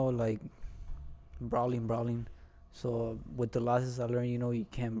ones, like brawling. So with the losses, I learned, you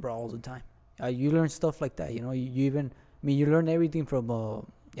can't brawl all the time. You learn stuff like that, you learn everything from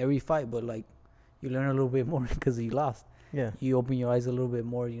every fight, but like you learn a little bit more because you lost. Yeah. You open your eyes a little bit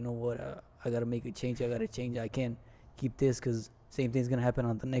more. You know what? I gotta make a change. I gotta change. I can't keep this because same thing's gonna happen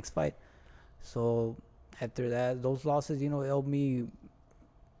on the next fight. So after that, those losses, helped me.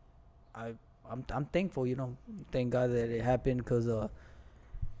 I'm thankful, thank God that it happened because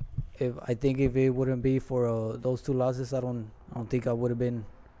if it wouldn't be for those 2 losses, I don't think I would have been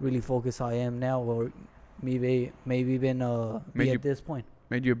really focused how I am now, or maybe been at this point.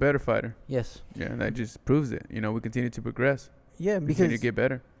 Made you a better fighter. Yes. Yeah, and that just proves it. We continue to progress. Yeah, because continue to get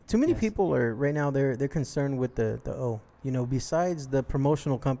better. Too many people are right now. They're concerned with the besides the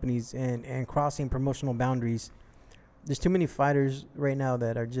promotional companies and crossing promotional boundaries, there's too many fighters right now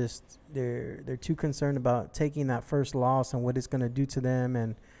that are just they're too concerned about taking that first loss and what it's going to do to them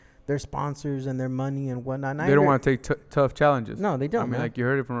and their sponsors and their money and whatnot. They don't want to take tough challenges. No, they don't. I mean, like you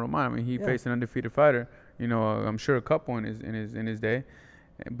heard it from Roman. I mean, he faced an undefeated fighter. I'm sure a couple in his day,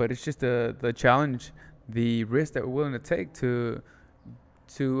 but it's just the challenge, the risk that we're willing to take to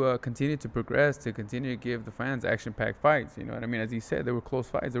continue to progress, to continue to give the fans action-packed fights. You know what I mean? As he said, they were close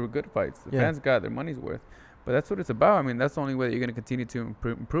fights. They were good fights. The fans got their money's worth. But that's what it's about. I mean, that's the only way that you're going to continue to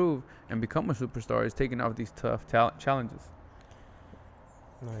improve and become a superstar is taking off these tough challenges.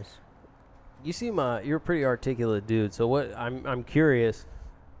 Nice. You seem you're a pretty articulate dude. So what I'm curious,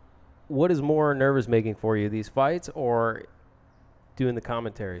 what is more nervous making for you, these fights or doing the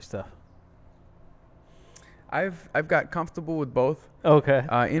commentary stuff? I've got comfortable with both. Okay.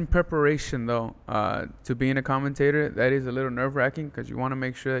 In preparation, though, to being a commentator, that is a little nerve-wracking because you want to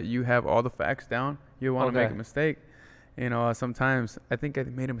make sure that you have all the facts down. You want to make a mistake. Sometimes I think I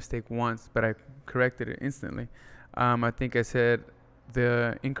made a mistake once, but I corrected it instantly. I think I said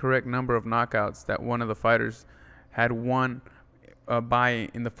the incorrect number of knockouts that one of the fighters had won by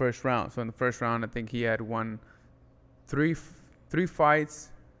in the first round. So in the first round, I think he had won three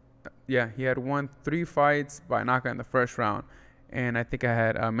fights. Yeah, he had won 3 fights by knockout in the first round. And I think I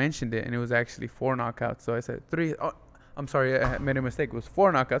had mentioned it, and it was actually 4 knockouts. So I said 3. Oh, I'm sorry, I made a mistake. It was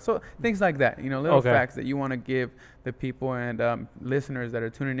 4 knockouts. So things like that, little facts that you want to give the people and listeners that are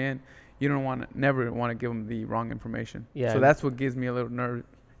tuning in. You don't never want to give them the wrong information. Yeah. So that's what gives me a little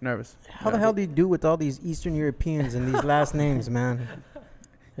nervous. How the hell do you do with all these Eastern Europeans and these last names, man?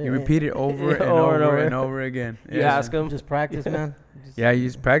 You repeat it over and over and over again. You ask them. Just practice, man. You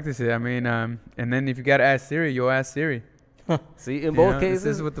just practice it. I mean, and then if you got to ask Siri, you'll ask Siri. See, in both cases.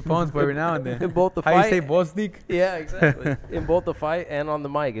 This is what the phone's for every now and then. In both the fight. How you say Bosnik? Yeah, exactly. In both the fight and on the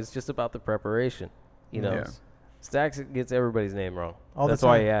mic, it's just about the preparation. Stacks gets everybody's name wrong. That's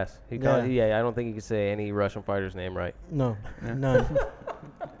why he asked. I don't think he could say any Russian fighter's name right. No, none.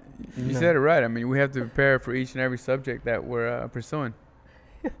 You said it right. I mean, we have to prepare for each and every subject that we're pursuing.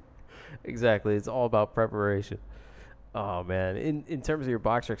 Exactly. It's all about preparation. Oh, man. In terms of your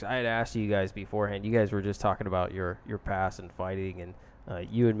box tricks, I had asked you guys beforehand. You guys were just talking about your past and fighting, and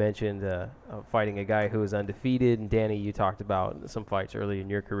you had mentioned fighting a guy who was undefeated, and Danny, you talked about some fights early in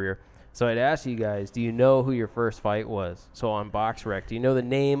your career. So I'd ask you guys, do you know who your first fight was? So on BoxRec, do you know the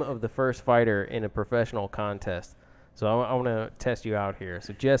name of the first fighter in a professional contest? So I want to test you out here.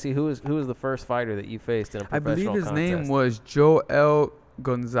 So Jesse, who was the first fighter that you faced in a professional contest? I believe his name was Joel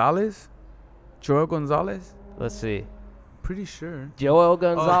Gonzalez. Joel Gonzalez? Let's see. Pretty sure. Joel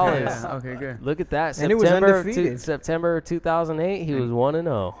Gonzalez. Okay, good. Look at that. And he was undefeated. September 2008, he was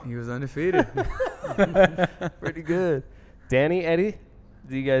 1-0. He was undefeated. Pretty good. Danny, Eddie,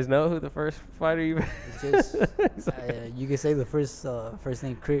 do you guys know who the first fighter you It's just, you can say the first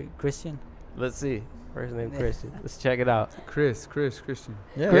name Christian. Let's see. First name Christian. Let's check it out. Christian.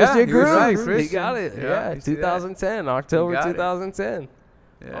 Yeah. Christian he was right, Cruz. Christian. He got it. Yeah, Yeah, you see that? 2010, October got it. 2010.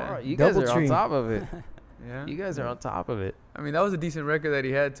 Yeah. All right, you guys Double are tree. on top of it. Yeah. You guys are on top of it. I mean, that was a decent record that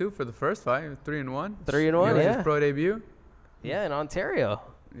he had, too, for the first fight. 3-1. 3-1, His yeah. pro debut. Yeah, in Ontario.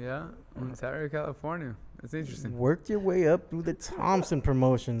 Yeah. Ontario, California. That's interesting. Worked your way up through the Thompson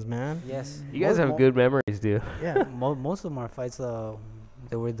promotions, man. Yes. You guys have good memories, dude. Yeah. Most of my fights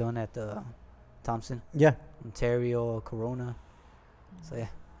they were done at Thompson, Yeah. Ontario, Corona. So yeah.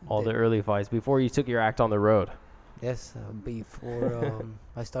 All the early fights before you took your act on the road. Yes, before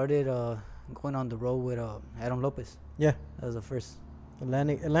I started going on the road with Adam Lopez. Yeah. That was the first.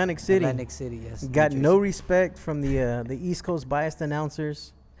 Atlantic City. Atlantic City, yes. Got New no Jersey. respect from the East Coast biased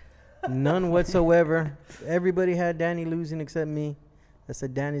announcers. None whatsoever. Everybody had Danny losing except me. I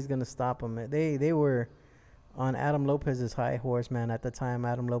said Danny's gonna stop him. They were on Adam Lopez's high horse, man. At the time,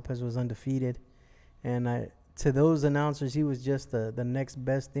 Adam Lopez was undefeated, and to those announcers, he was just the next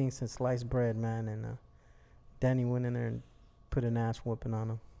best thing since sliced bread, man. And Danny went in there and put an ass whooping on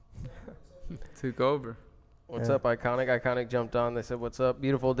him. Took over. What's Yeah. up, Iconic? Iconic jumped on. They said, "What's up?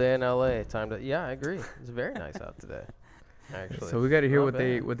 Beautiful day in LA. Time to." Yeah, I agree. It's very nice out today. Actually. So we got to hear Not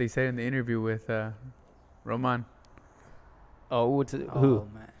bad. what they said in the interview with Roman Oh, who?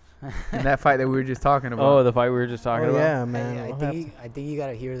 Man. in that fight that we were just talking about. Oh, the fight we were just talking Oh about. yeah, man. I We'll have think you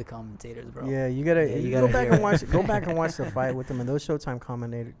gotta hear the commentators, bro. Yeah, you gotta, Yeah, you you gotta go back hear and it. watch. Go back and watch the fight with them, and those Showtime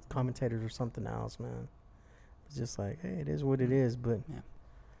commentators are something else, man. It's just like, hey, it is what it is. But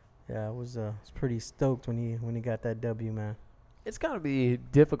yeah, I was pretty stoked when he got that W, man. It's got to be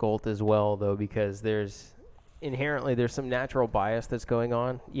difficult as well, though, because there's some natural bias that's going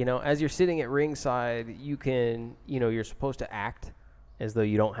on. You know, as you're sitting at ringside, you're supposed to act as though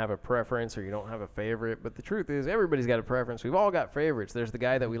you don't have a preference or you don't have a favorite. But the truth is, everybody's got a preference. We've all got favorites. There's the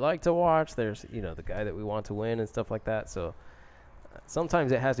guy that we like to watch. There's, the guy that we want to win and stuff like that. So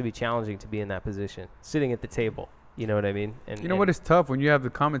sometimes it has to be challenging to be in that position, sitting at the table. You know what I mean? And you know what? It's tough when you have the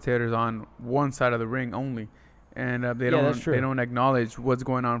commentators on one side of the ring only, and they don't acknowledge what's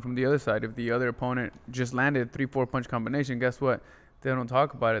going on from the other side. If the other opponent just landed a 3-4 punch combination, guess what? They don't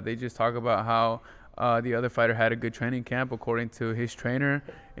talk about it. They just talk about how the other fighter had a good training camp according to his trainer,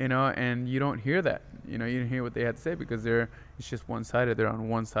 and you don't hear that. You don't hear what they had to say because it's just one-sided. They're on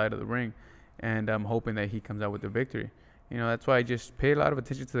one side of the ring, and I'm hoping that he comes out with the victory. That's why I just pay a lot of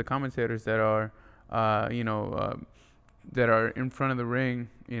attention to the commentators that are that are in front of the ring,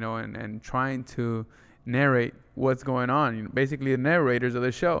 and trying to narrate what's going on. Basically the narrators of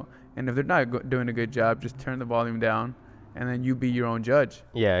the show. And if they're not doing a good job, just turn the volume down, and then you be your own judge.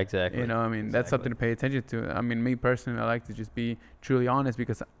 Yeah, exactly. That's something to pay attention to. Me personally, I like to just be truly honest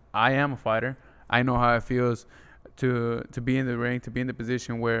because I am a fighter. I know how it feels to be in the ring, to be in the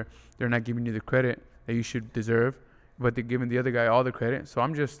position where they're not giving you the credit that you should deserve, but they're giving the other guy all the credit. So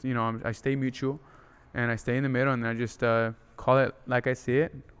I'm just, I stay mutual. And I stay in the middle, and I just call it like I see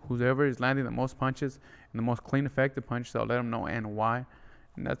it. Whoever is landing the most punches and the most clean, effective punches, I'll let them know and why.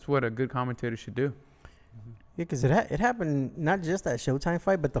 And that's what a good commentator should do. Yeah, because it happened not just that Showtime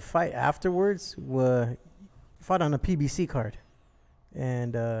fight, but the fight afterwards. Fought on a PBC card,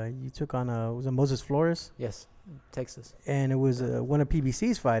 and you took on was it Moses Flores? Yes, Texas. And it was one of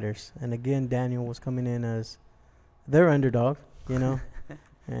PBC's fighters, and again Daniel was coming in as their underdog,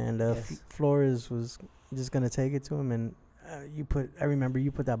 And Yes. Flores was just gonna take it to him, and I remember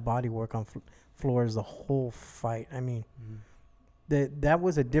you put that body work on Flores the whole fight. I mean, that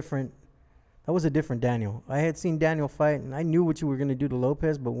was a different Daniel. I had seen Daniel fight, and I knew what you were gonna do to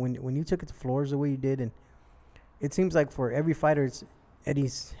Lopez, but when you took it to Flores the way you did, and it seems like for every fighter,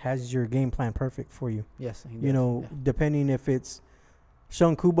 Eddie's has your game plan perfect for you. Yes, he does. Depending if it's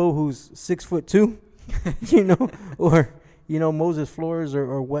Sean Kubo, who's 6'2", or you know, Moses Flores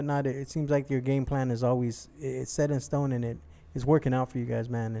or whatnot, it seems like your game plan is always it's set in stone, and it is working out for you guys,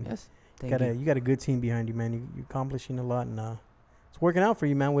 man. And Yes. you Thank you. got a good team behind you, man. You're accomplishing a lot, and it's working out for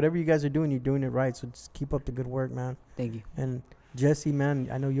you, man. Whatever you guys are doing, you're doing it right. So just keep up the good work, man. Thank you. And Jesse, man,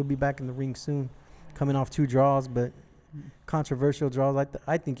 I know you'll be back in the ring soon, coming off 2 draws, but controversial draws.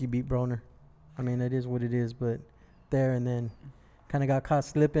 I think you beat Broner. I mean, it is what it is, but there and then kind of got caught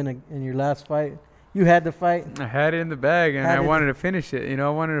slipping in your last fight. You had the fight. I had it in the bag, and I wanted to finish it. You know,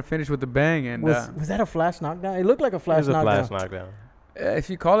 I wanted to finish with the bang. And was that a flash knockdown? It looked like a flash knockdown. It was a flash knockdown. If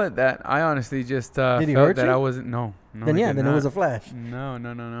you call it that, I honestly just Did he felt hurt that you? I wasn't. No, Then he yeah, did then it not. was a flash.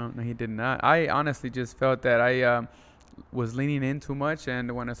 No, he did not. I honestly just felt that I was leaning in too much, and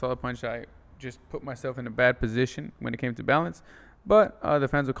when I saw the punch, I just put myself in a bad position when it came to balance. But the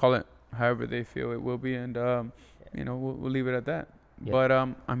fans will call it however they feel it will be, and you know, we'll leave it at that. Yeah. But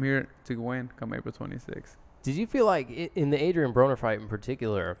I'm here to win come April 26th. Did you feel like in the Adrian Broner fight in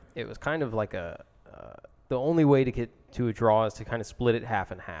particular, it was kind of like the only way to get to a draw is to kind of split it half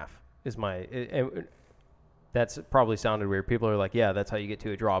and half? That's probably sounded weird. People are like, yeah, that's how you get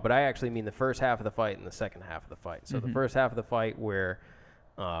to a draw. But I actually mean the first half of the fight and the second half of the fight. So the first half of the fight where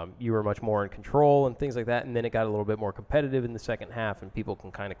you were much more in control and things like that, and then it got a little bit more competitive in the second half, and people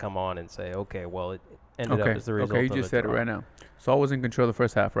can kind of come on and say, okay, well, it ended up as the result Okay, you of just a said it draw. right now. So I was in control of the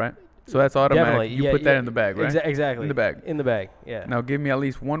first half, right? So that's automatic. Definitely. You put that in the bag, right? Exactly. In the bag. In the bag, yeah. Now give me at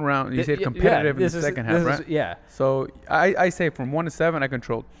least one round. You said Yeah, competitive in the this is- second this half, is- right? Yeah. So I say from 1 to 7, I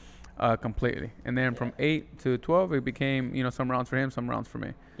controlled completely, and then from 8 to 12, it became, you know, some rounds for him, some rounds for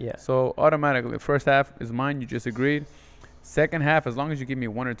me. Yeah. So automatically, first half is mine. You just agreed. Second half, as long as you give me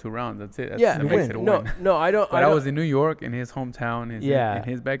 1 or 2 rounds, that's it. Yeah, that you makes win. it a No, win. no, I don't. But I was in New York, in his hometown, Yeah. in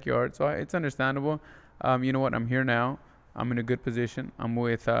his backyard, so it's understandable. You know what? I'm here now. I'm in a good position. I'm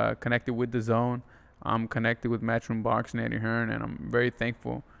with connected with DAZN. I'm connected with Matchroom Boxing, Eddie Hearn, and I'm very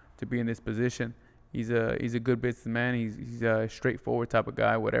thankful to be in this position. He's a good businessman. He's a straightforward type of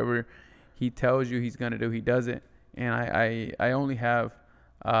guy. Whatever he tells you he's gonna do, he does it. And I only have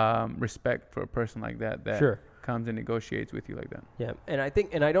respect for a person like that Sure. comes and negotiates with you like that. Yeah,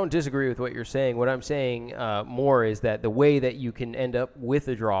 and I don't disagree with what you're saying. What I'm saying more is that the way that you can end up with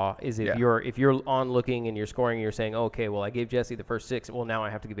a draw is if you're on looking and you're scoring and you're saying, okay, well, I gave Jesse the first 6, well, now I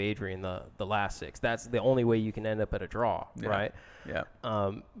have to give Adrian the last 6. That's the only way you can end up at a draw, right? Yeah.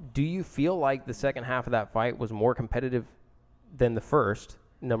 Do you feel like the second half of that fight was more competitive than the first,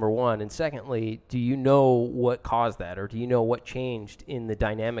 number one? And secondly, do you know what caused that, or do you know what changed in the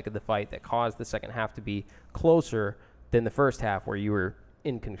dynamic of the fight that caused the second half to be closer than the first half where you were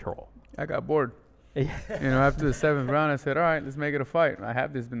in control? I got bored. You know, after the 7th round, I said, all right, let's make it a fight. I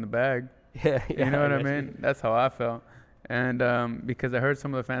have this in the bag. Yeah, You know what I mean? That's how I felt. And because I heard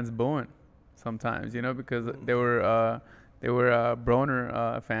some of the fans booing sometimes, you know, because they were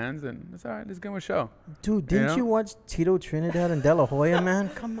Broner fans, and it's all right, let's give them a show. Dude, didn't you watch Tito Trinidad and De La Hoya, man?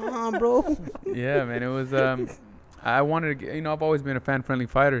 Come on, bro. Yeah, man, it was. I wanted to get, you know, I've always been a fan-friendly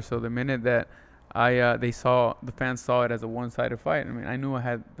fighter, so the minute that the fans saw it as a one-sided fight. I mean, I knew I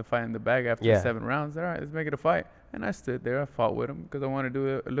had the fight in the bag after the 7 rounds. All right, let's make it a fight. And I stood there. I fought with him because I want to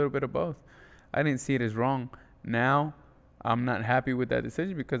do a little bit of both. I didn't see it as wrong. Now, I'm not happy with that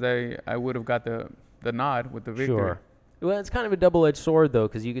decision because I would have got the nod with the victory. Sure. Well, it's kind of a double-edged sword, though,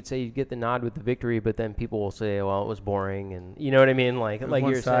 because you could say you get the nod with the victory, but then people will say, well, it was boring. And you know what I mean? Like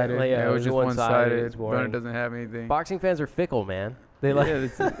you're saying. Like, it was just one-sided. It's boring. Broner doesn't have anything. Boxing fans are fickle, man. They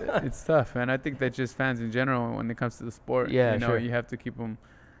It's tough, man. I think that just fans in general, when it comes to the sport, Yeah, you know, sure. you have to keep them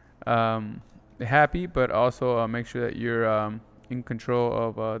happy, but also make sure that you're in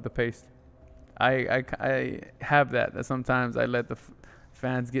control of the pace. I have that sometimes I let the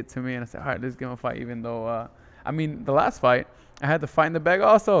fans get to me, and I say, all right, let's give them a fight, even though, I mean, the last fight, I had the fight in the bag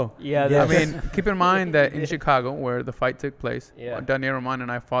also. Yeah. Yeah. I mean, keep in mind that in Chicago, where the fight took place, Yeah. Daniel Roman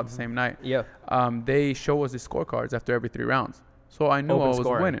and I fought the same night. Yeah. They show us the scorecards after every 3 rounds. So I knew Open I was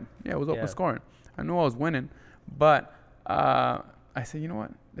scoring. winning. Yeah, it was open Yeah. scoring. I knew I was winning, but I said, you know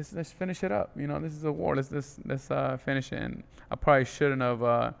what? Let's finish it up. You know, this is a war. Let's finish it. And I probably shouldn't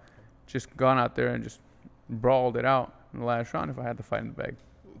have just gone out there and just brawled it out in the last round if I had the fight in the bag.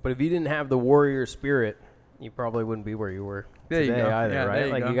 But if you didn't have the warrior spirit, you probably wouldn't be where you were There you today go. either, Yeah, right? there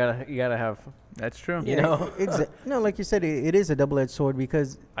you Like go. you gotta have. That's true. You know? No, like you said, it is a double-edged sword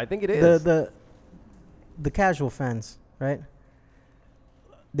because I think it is. the casual fans, right?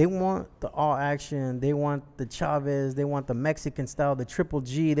 They want the all action. They want the Chavez. They want the Mexican style, the Triple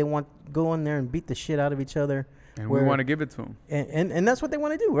G. They want go in there and beat the shit out of each other. And we want to give it to them. And that's what they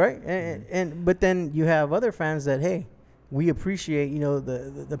want to do, right? And but then you have other fans that, hey, we appreciate, you know,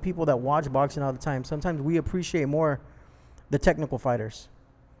 the people that watch boxing all the time. Sometimes we appreciate more the technical fighters,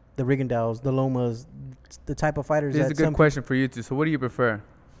 the Rigondeaux, the Lomas, the type of fighters. This is a good question for you too. So what do you prefer?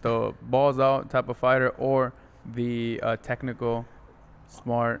 The balls out type of fighter or the technical,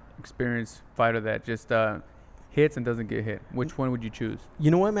 smart, experienced fighter that just hits and doesn't get hit? Which one would you choose?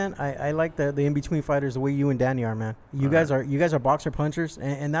 You know what, man? I like the in-between fighters the way you and Danny are, man. You guys are boxer punchers,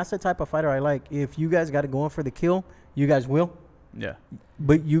 and that's the type of fighter I like. If you guys got to go in for the kill, you guys will. Yeah.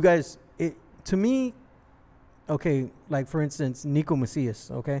 But you guys, to me, okay, like for instance, Nico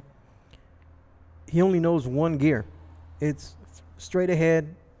Macias, okay? He only knows one gear. It's straight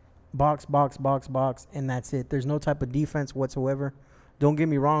ahead, box, box, box, box, and that's it. There's no type of defense whatsoever. Don't get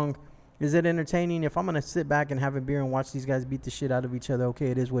me wrong. Is it entertaining? If I'm going to sit back and have a beer and watch these guys beat the shit out of each other, okay,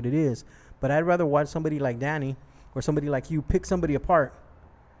 it is what it is. But I'd rather watch somebody like Danny or somebody like you pick somebody apart,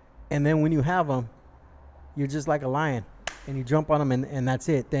 and then when you have them, you're just like a lion, and you jump on them, and that's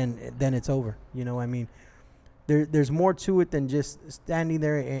it. Then it's over. You know what I mean? There's more to it than just standing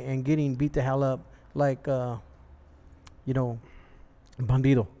there and getting beat the hell up like, you know,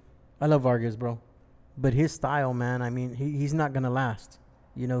 Bandido. I love Vargas, bro. But his style, man, I mean, he's not going to last.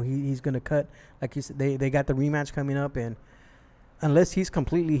 You know, he's going to cut. Like you said, they got the rematch coming up, and unless he's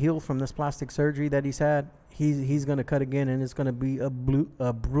completely healed from this plastic surgery that he's had, he's going to cut again, and it's going to be a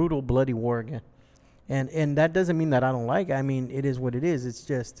brutal, bloody war again. And that doesn't mean that I don't like it. I mean, it is what it is. It's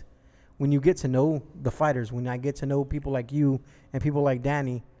just when you get to know the fighters, when I get to know people like you and people like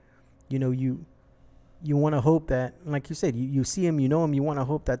Danny, you know, you want to hope that, like you said, you see him, you know him, you want to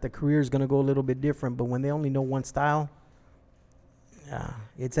hope that the career is going to go a little bit different. But when they only know one style,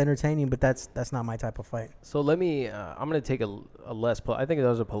 it's entertaining, but that's not my type of fight. So let me, I'm going to take a less, I think that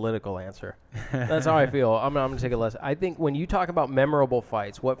was a political answer. That's how I feel. I'm going to take a less. I think when you talk about memorable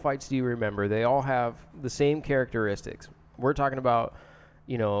fights, what fights do you remember? They all have the same characteristics. We're talking about,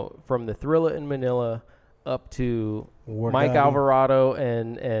 you know, from the Thrilla in Manila up to Mike Alvarado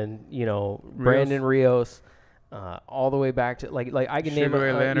and you know, Brandon Rios. All the way back to like I can name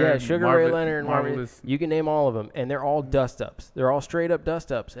Sugar Ray Leonard, Marvelous. You can name all of them, and they're all dust ups. They're all straight up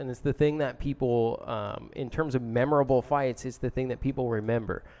dust ups, and it's the thing that people, in terms of memorable fights, it's the thing that people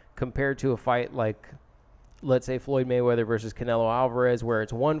remember compared to a fight like, let's say Floyd Mayweather versus Canelo Alvarez, where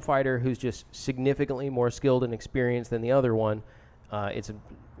it's one fighter who's just significantly more skilled and experienced than the other one. It's a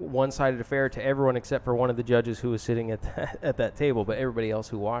one-sided affair to everyone except for one of the judges who was sitting at that table, but everybody else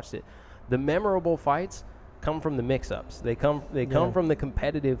who watched it. The memorable fights come from the mix-ups. They come from the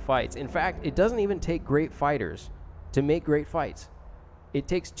competitive fights. In fact, it doesn't even take great fighters to make great fights. It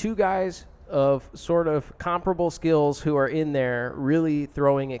takes two guys of sort of comparable skills who are in there really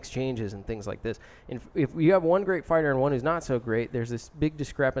throwing exchanges and things like this. And if you have one great fighter and one who's not so great, there's this big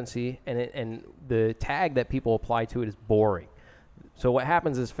discrepancy, and the tag that people apply to it is boring. So what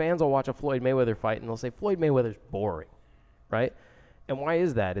happens is fans will watch a Floyd Mayweather fight and they'll say Floyd Mayweather's boring, right? And why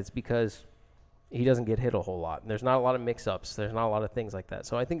is that? It's because he doesn't get hit a whole lot. There's not a lot of mix-ups. There's not a lot of things like that.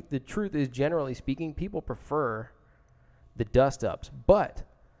 So I think the truth is, generally speaking, people prefer the dust-ups. But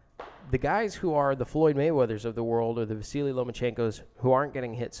the guys who are the Floyd Mayweathers of the world or the Vasily Lomachenkos who aren't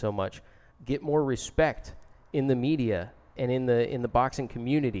getting hit so much get more respect in the media and in the boxing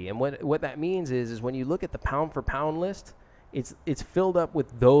community. And what that means is when you look at the pound-for-pound list, it's filled up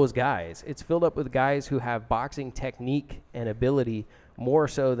with those guys. It's filled up with guys who have boxing technique and ability more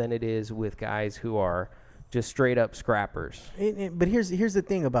so than it is with guys who are just straight up scrappers. But here's the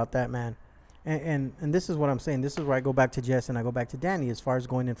thing about that, man. And this is what I'm saying. This is where I go back to Jess and I go back to Danny as far as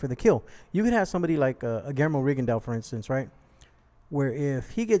going in for the kill. You could have somebody like a Guillermo Rigondeaux, for instance, right? Where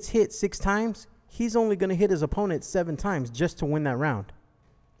if he gets hit 6 times, he's only going to hit his opponent 7 times just to win that round.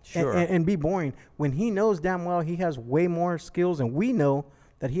 Sure. And be boring when he knows damn well he has way more skills, and we know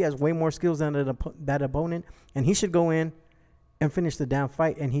that he has way more skills than that opponent, and he should go in and finish the damn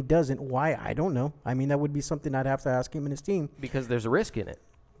fight, and he doesn't. Why? I don't know. I mean, that would be something I'd have to ask him and his team. Because there's a risk in it.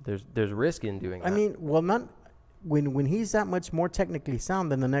 There's risk in doing that. I mean, well, not when he's that much more technically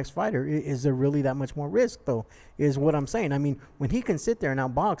sound than the next fighter, is there really that much more risk, though, is what I'm saying. I mean, when he can sit there and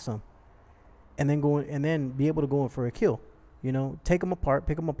outbox him and then be able to go in for a kill, you know, take them apart,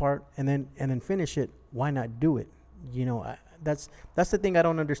 pick them apart, and then finish it, why not do it? You know, that's the thing I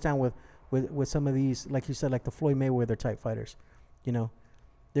don't understand with some of these, like you said, like the Floyd Mayweather type fighters. You know,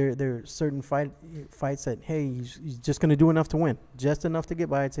 there are certain fights that, hey, he's just going to do enough to win, just enough to get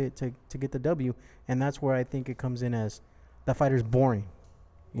by to get the W, and that's where I think it comes in as the fighter's boring.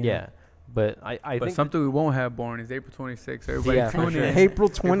 Yeah, know? But I think something we won't have boring is April 26th. Everybody tune in. April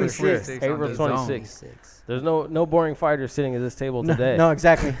 26th. April 26th. There's no boring fighters sitting at this table today. No,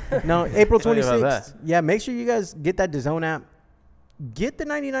 exactly. No, April 26th. Yeah, make sure you guys get that DAZN app. Get the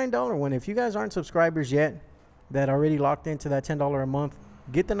 $99 one. If you guys aren't subscribers yet, that are already locked into that $10 a month,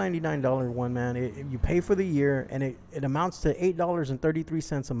 get the $99 one, man. You pay for the year, and it amounts to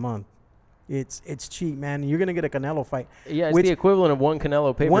 $8.33 a month. It's cheap, man. You're gonna get a Canelo fight. Yeah, it's the equivalent of one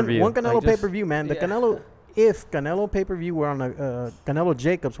Canelo pay-per-view. One Canelo pay-per-view, man. The Canelo, if Canelo pay-per-view were on a Canelo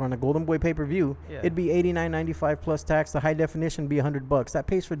Jacobs were on a Golden Boy pay-per-view, it'd be $89.95 plus tax. The high definition be $100. That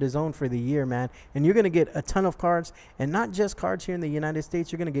pays for DAZN for the year, man. And you're gonna get a ton of cards, and not just cards here in the United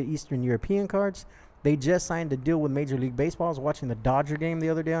States. You're gonna get Eastern European cards. They just signed a deal with Major League Baseball. I was watching the Dodger game the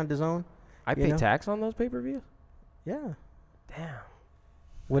other day on DAZN. I pay tax on those pay-per-views? Yeah. Damn.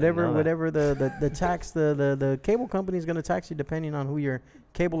 Whatever the tax the cable company is going to tax you depending on who your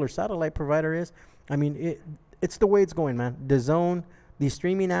cable or satellite provider is. I mean, it's the way it's going, man. DAZN, these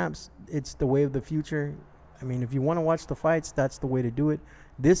streaming apps, it's the way of the future. I mean, if you want to watch the fights, that's the way to do it.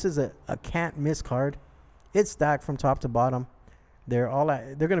 This is a can't miss card. It's stacked from top to bottom. They're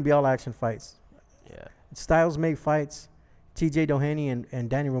going to be all action fights. Yeah. Styles make fights. TJ Doheny and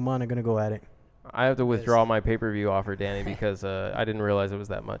Danny Roman are going to go at it. I have to withdraw my pay-per-view offer, Danny, because I didn't realize it was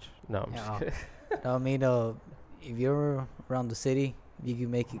that much. No, I'm just kidding. I mean, if you're around the city, you can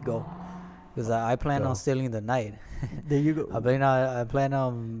make it go. Because I plan on stealing the night. There you go. I plan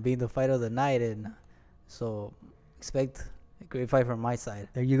on being the fight of the night, and so expect a great fight from my side.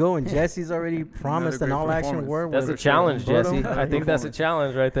 There you go. And Jesse's already promised an all-action war. That's a challenge, Jesse. I think that's a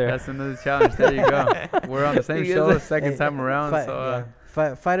challenge right there. That's another challenge. There you go. We're on the same show, second time around.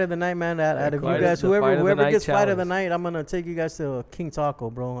 Fight of the night, man. Out of you guys, whoever gets fight of the night, I'm gonna take you guys to King Taco,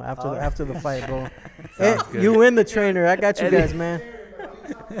 bro. After the fight, bro. Hey, you win the trainer. I got you guys, man.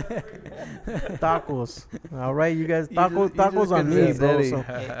 Tacos. All right, you guys. Tacos on me, bro. So.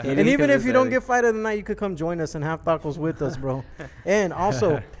 And even if you don't get fight of the night, you could come join us and have tacos with us, bro. And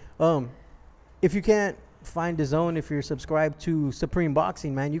also, if you can't find DAZN, if you're subscribed to Supreme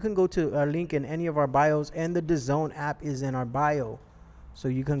Boxing, man, you can go to our link in any of our bios, and the DAZN app is in our bio. So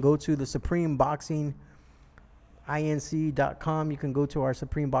you can go to the Supreme Boxing inc.com. You can go to our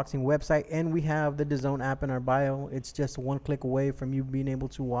Supreme Boxing website, and we have the DAZN app in our bio. It's just one click away from you being able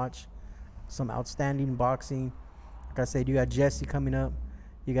to watch some outstanding boxing. Like I said, you got Jesse coming up.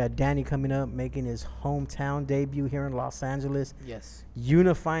 You got Danny coming up, making his hometown debut here in Los Angeles. Yes.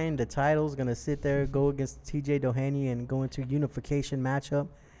 Unifying the titles. Going to sit there, go against TJ Doheny and go into unification matchup.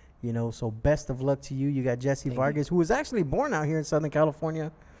 You know, so best of luck to you. You got Jessie Vargas, who was actually born out here in Southern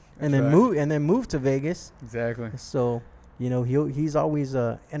California, and then moved to Vegas. Exactly. So, you know, he's always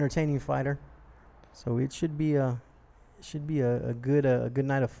a entertaining fighter. So it should be a good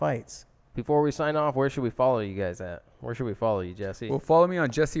night of fights. Before we sign off, where should we follow you guys at? Where should we follow you, Jesse? Well, follow me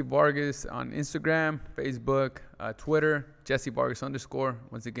on Jessie Vargas on Instagram, Facebook, Twitter, Jessie Vargas _.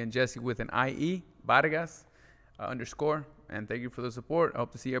 Once again, Jessie with an IE, Vargas _. And thank you for the support. I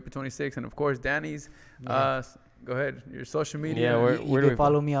hope to see you April 26th. And, of course, Danny's. Go ahead. Your social media. Yeah, where do you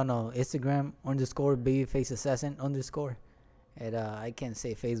follow me on Instagram _babyface assassin _ And I can't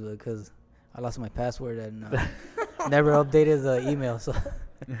say Facebook because I lost my password and never updated the email. So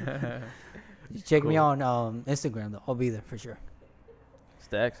you check me on Instagram, though. I'll be there for sure.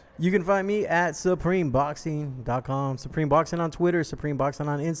 Stacks. You can find me at supremeboxing.com. Supreme Boxing on Twitter. Supreme Boxing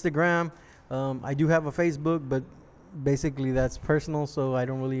on Instagram. I do have a Facebook, but basically that's personal, so I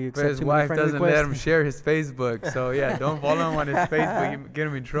don't really accept too many friend requests. His wife doesn't let him share his Facebook, so yeah, don't follow him on his Facebook. You get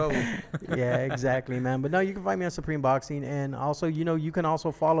him in trouble. Yeah, exactly, man. But no, you can find me on Supreme Boxing, and also, you know, you can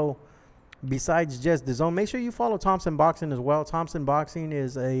also follow, besides just DAZN, make sure you follow Thompson Boxing as well. Thompson Boxing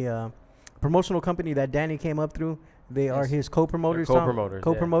is a promotional company that Danny came up through. They are his co-promoters.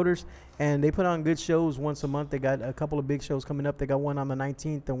 Co-promoters, and they put on good shows once a month. They got a couple of big shows coming up. They got one on the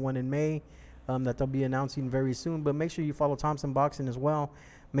 19th and one in May. That they'll be announcing very soon. But make sure you follow Thompson Boxing as well.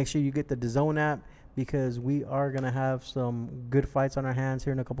 Make sure you get the DAZN app, because we are going to have some good fights on our hands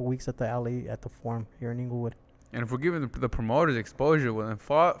here in a couple weeks at the Forum here in Inglewood. And if we're giving the promoters exposure, well, then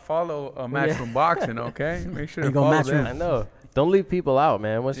follow a match from boxing, okay? Make sure to follow them. I know. Don't leave people out,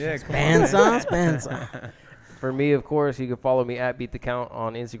 man. Spans. For me, of course, you can follow me at Beat the Count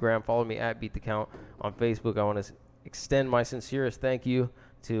on Instagram. Follow me at Beat the Count on Facebook. I want to extend my sincerest thank you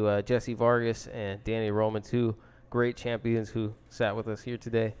to Jessie Vargas and Danny Roman, two great champions who sat with us here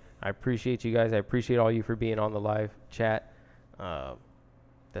today. I appreciate you guys. I appreciate all you for being on the live chat.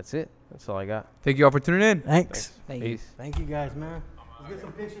 That's it. That's all I got. Thank you all for tuning in. Thanks. Thank you. Thank you guys, man. Let's get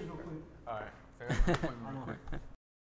some pictures real quick. All right.